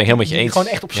 liter komt... Dat ben ik helemaal met je eens. Gewoon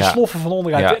echt op zijn sloffen van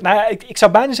onderuit. Ja. Nou ja, ik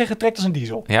zou bijna zeggen, het trekt als een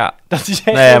diesel. Ja. Dat is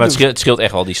echt maar het scheelt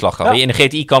echt wel die slag. Ja. In de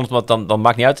GTI kan het, want dan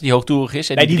maakt niet uit dat die hoogtoerig is.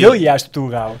 Nee, die wil je juist op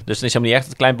toer houden. Dus dan is het helemaal niet echt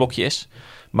dat het een klein blokje is.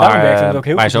 Maar, ook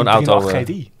heel maar zo'n auto...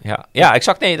 GTI. Ja,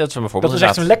 exact. Nee, dat is een voorbeeld. Dat was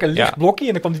echt zo'n lekker licht blokje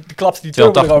en dan kwam die klapte die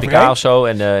turbo eroverheen. 280 pk of zo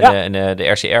en de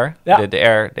RCR. Ja.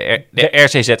 De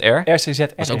RCZR. RCZR.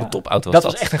 Dat was ook een topauto. Dat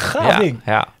was echt een gaaf ding.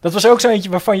 Ja. Dat was ook zo eentje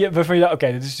waarvan je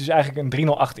oké, dit is dus eigenlijk een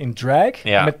 308 in drag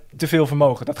met te veel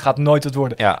vermogen. Dat gaat nooit wat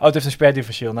worden. Ja. Auto heeft een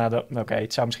sperdifferentieel. Nou, oké,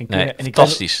 het zou misschien kunnen. En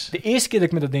fantastisch. De eerste keer dat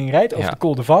ik met dat ding reed over de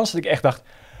Col de Vence, dat ik echt dacht,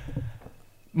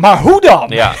 maar hoe dan?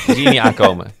 Ja, die zie je niet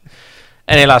aankomen.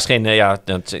 En helaas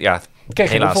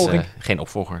geen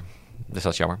opvolger. Dus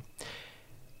dat is jammer.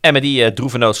 En met die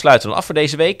droeve noot sluiten we dan af voor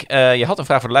deze week. Je had een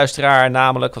vraag voor de luisteraar,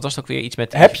 namelijk, wat was het ook weer? Iets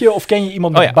met... Heb je of ken je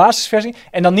iemand met de basisversie?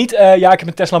 En dan niet, ik heb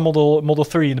een Tesla Model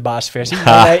 3 in de basisversie.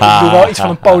 Nee, ik doe wel iets van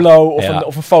een Polo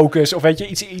of een Focus of weet je,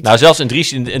 iets... Nou, zelfs een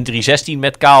 316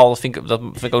 met kaal, vind ik ook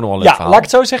nog wel een leuk verhaal. Laat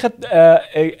ik het zo zeggen.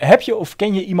 Heb je of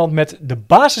ken je iemand met de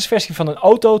basisversie van een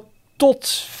auto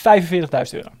tot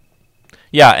 €45.000?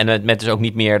 Ja, en met dus ook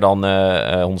niet meer dan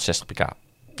 160 pk.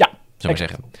 Ja. Zou ik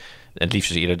zeggen. Het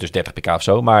liefst is eerder dus 30 pk of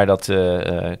zo. Maar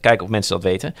kijken of mensen dat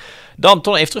weten. Dan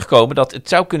toch even terugkomen dat het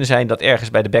zou kunnen zijn dat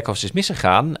ergens bij de back-office is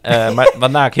misgegaan. Maar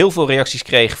waarna ik heel veel reacties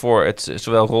kreeg voor het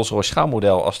zowel Rolls-Royce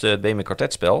schaalmodel als de BMW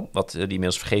kwartetspel. Wat die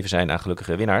inmiddels vergeven zijn aan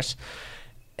gelukkige winnaars.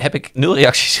 Heb ik 0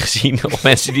 reacties gezien op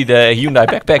mensen die de Hyundai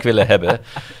Backpack willen hebben.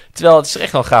 Terwijl het is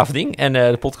echt wel een gaaf ding. En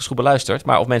de podcast goed beluisterd.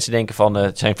 Maar of mensen denken van,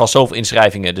 het zijn vast zoveel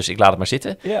inschrijvingen, dus ik laat het maar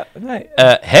zitten. Ja, nee.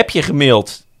 Heb je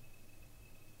gemaild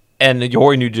en je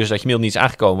hoort nu dus dat je mail niet is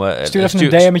aangekomen. Stuur even een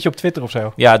DM'tje op Twitter of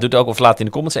zo. Ja, doe het ook of laat het in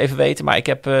de comments even weten. Maar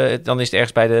dan is het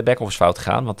ergens bij de back-office fout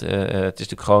gegaan. Want het is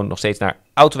natuurlijk gewoon nog steeds naar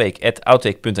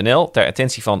autoweek@autoweek.nl ter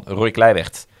attentie van Roy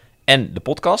Kleiwecht en de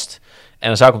podcast. En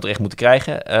dan zou ik hem terecht moeten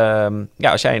krijgen.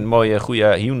 Als jij een mooie,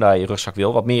 goede Hyundai rugzak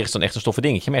wil, wat meer is dan echt een stoffen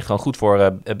dingetje. Maar echt gewoon goed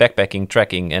voor backpacking,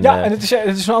 tracking. En, en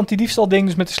het is een anti-diefstal ding,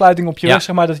 dus met de sluiting op je rug,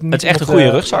 zeg maar. Dat het is echt een goede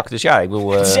rugzak, dus ja, ik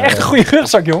wil... het is echt een goede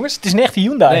rugzak, jongens. Het is een echte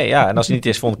Hyundai. Nee, ja, en als het niet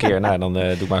is volgende keer, dan doe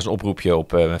ik maar eens een oproepje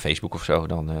op mijn Facebook of zo.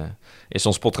 Dan is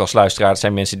ons podcastluisteraar, dat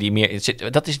zijn mensen die meer... Dat is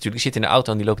natuurlijk, die zitten in de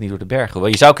auto en die lopen niet door de bergen.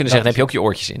 Je zou kunnen zeggen, dan heb je ook je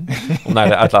oortjes in, om naar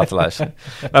de uitlaat te luisteren.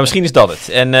 Maar misschien is dat het.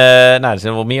 En er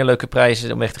zijn wel meer leuke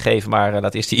prijzen om weg te geven, maar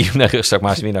laat eerst die Hyundai rugzak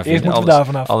maar eens winnaar vinden. Eerst moeten we daar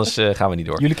vanaf. Anders gaan we niet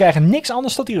door. Jullie krijgen niks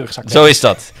anders dan die rugzak. Zo is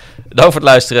dat. Dank voor het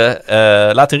luisteren.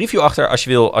 Laat een review achter als je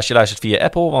wil, als je luistert via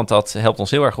Apple, want dat helpt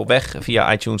ons heel erg op weg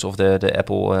via iTunes of de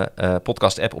Apple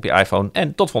podcast app op je iPhone.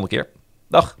 En tot volgende keer.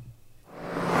 Dag.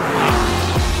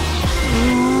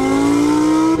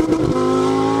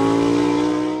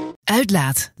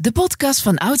 Uitlaat, de podcast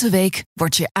van Autoweek,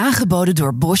 wordt je aangeboden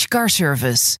door Bosch Car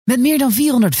Service. Met meer dan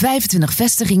 425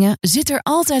 vestigingen zit er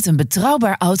altijd een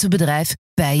betrouwbaar autobedrijf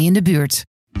bij je in de buurt.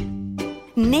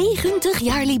 90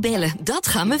 jaar Libellen, dat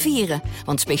gaan we vieren.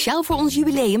 Want speciaal voor ons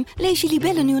jubileum lees je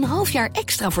Libellen nu een half jaar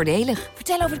extra voordelig.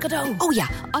 Vertel over het cadeau. Oh ja,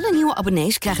 alle nieuwe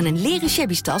abonnees krijgen een leren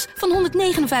shabby tas van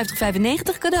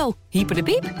 €159,95 cadeau. Hyper de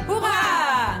piep.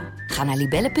 Hoera! Ga naar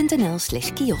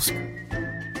libellen.nl/kiosk.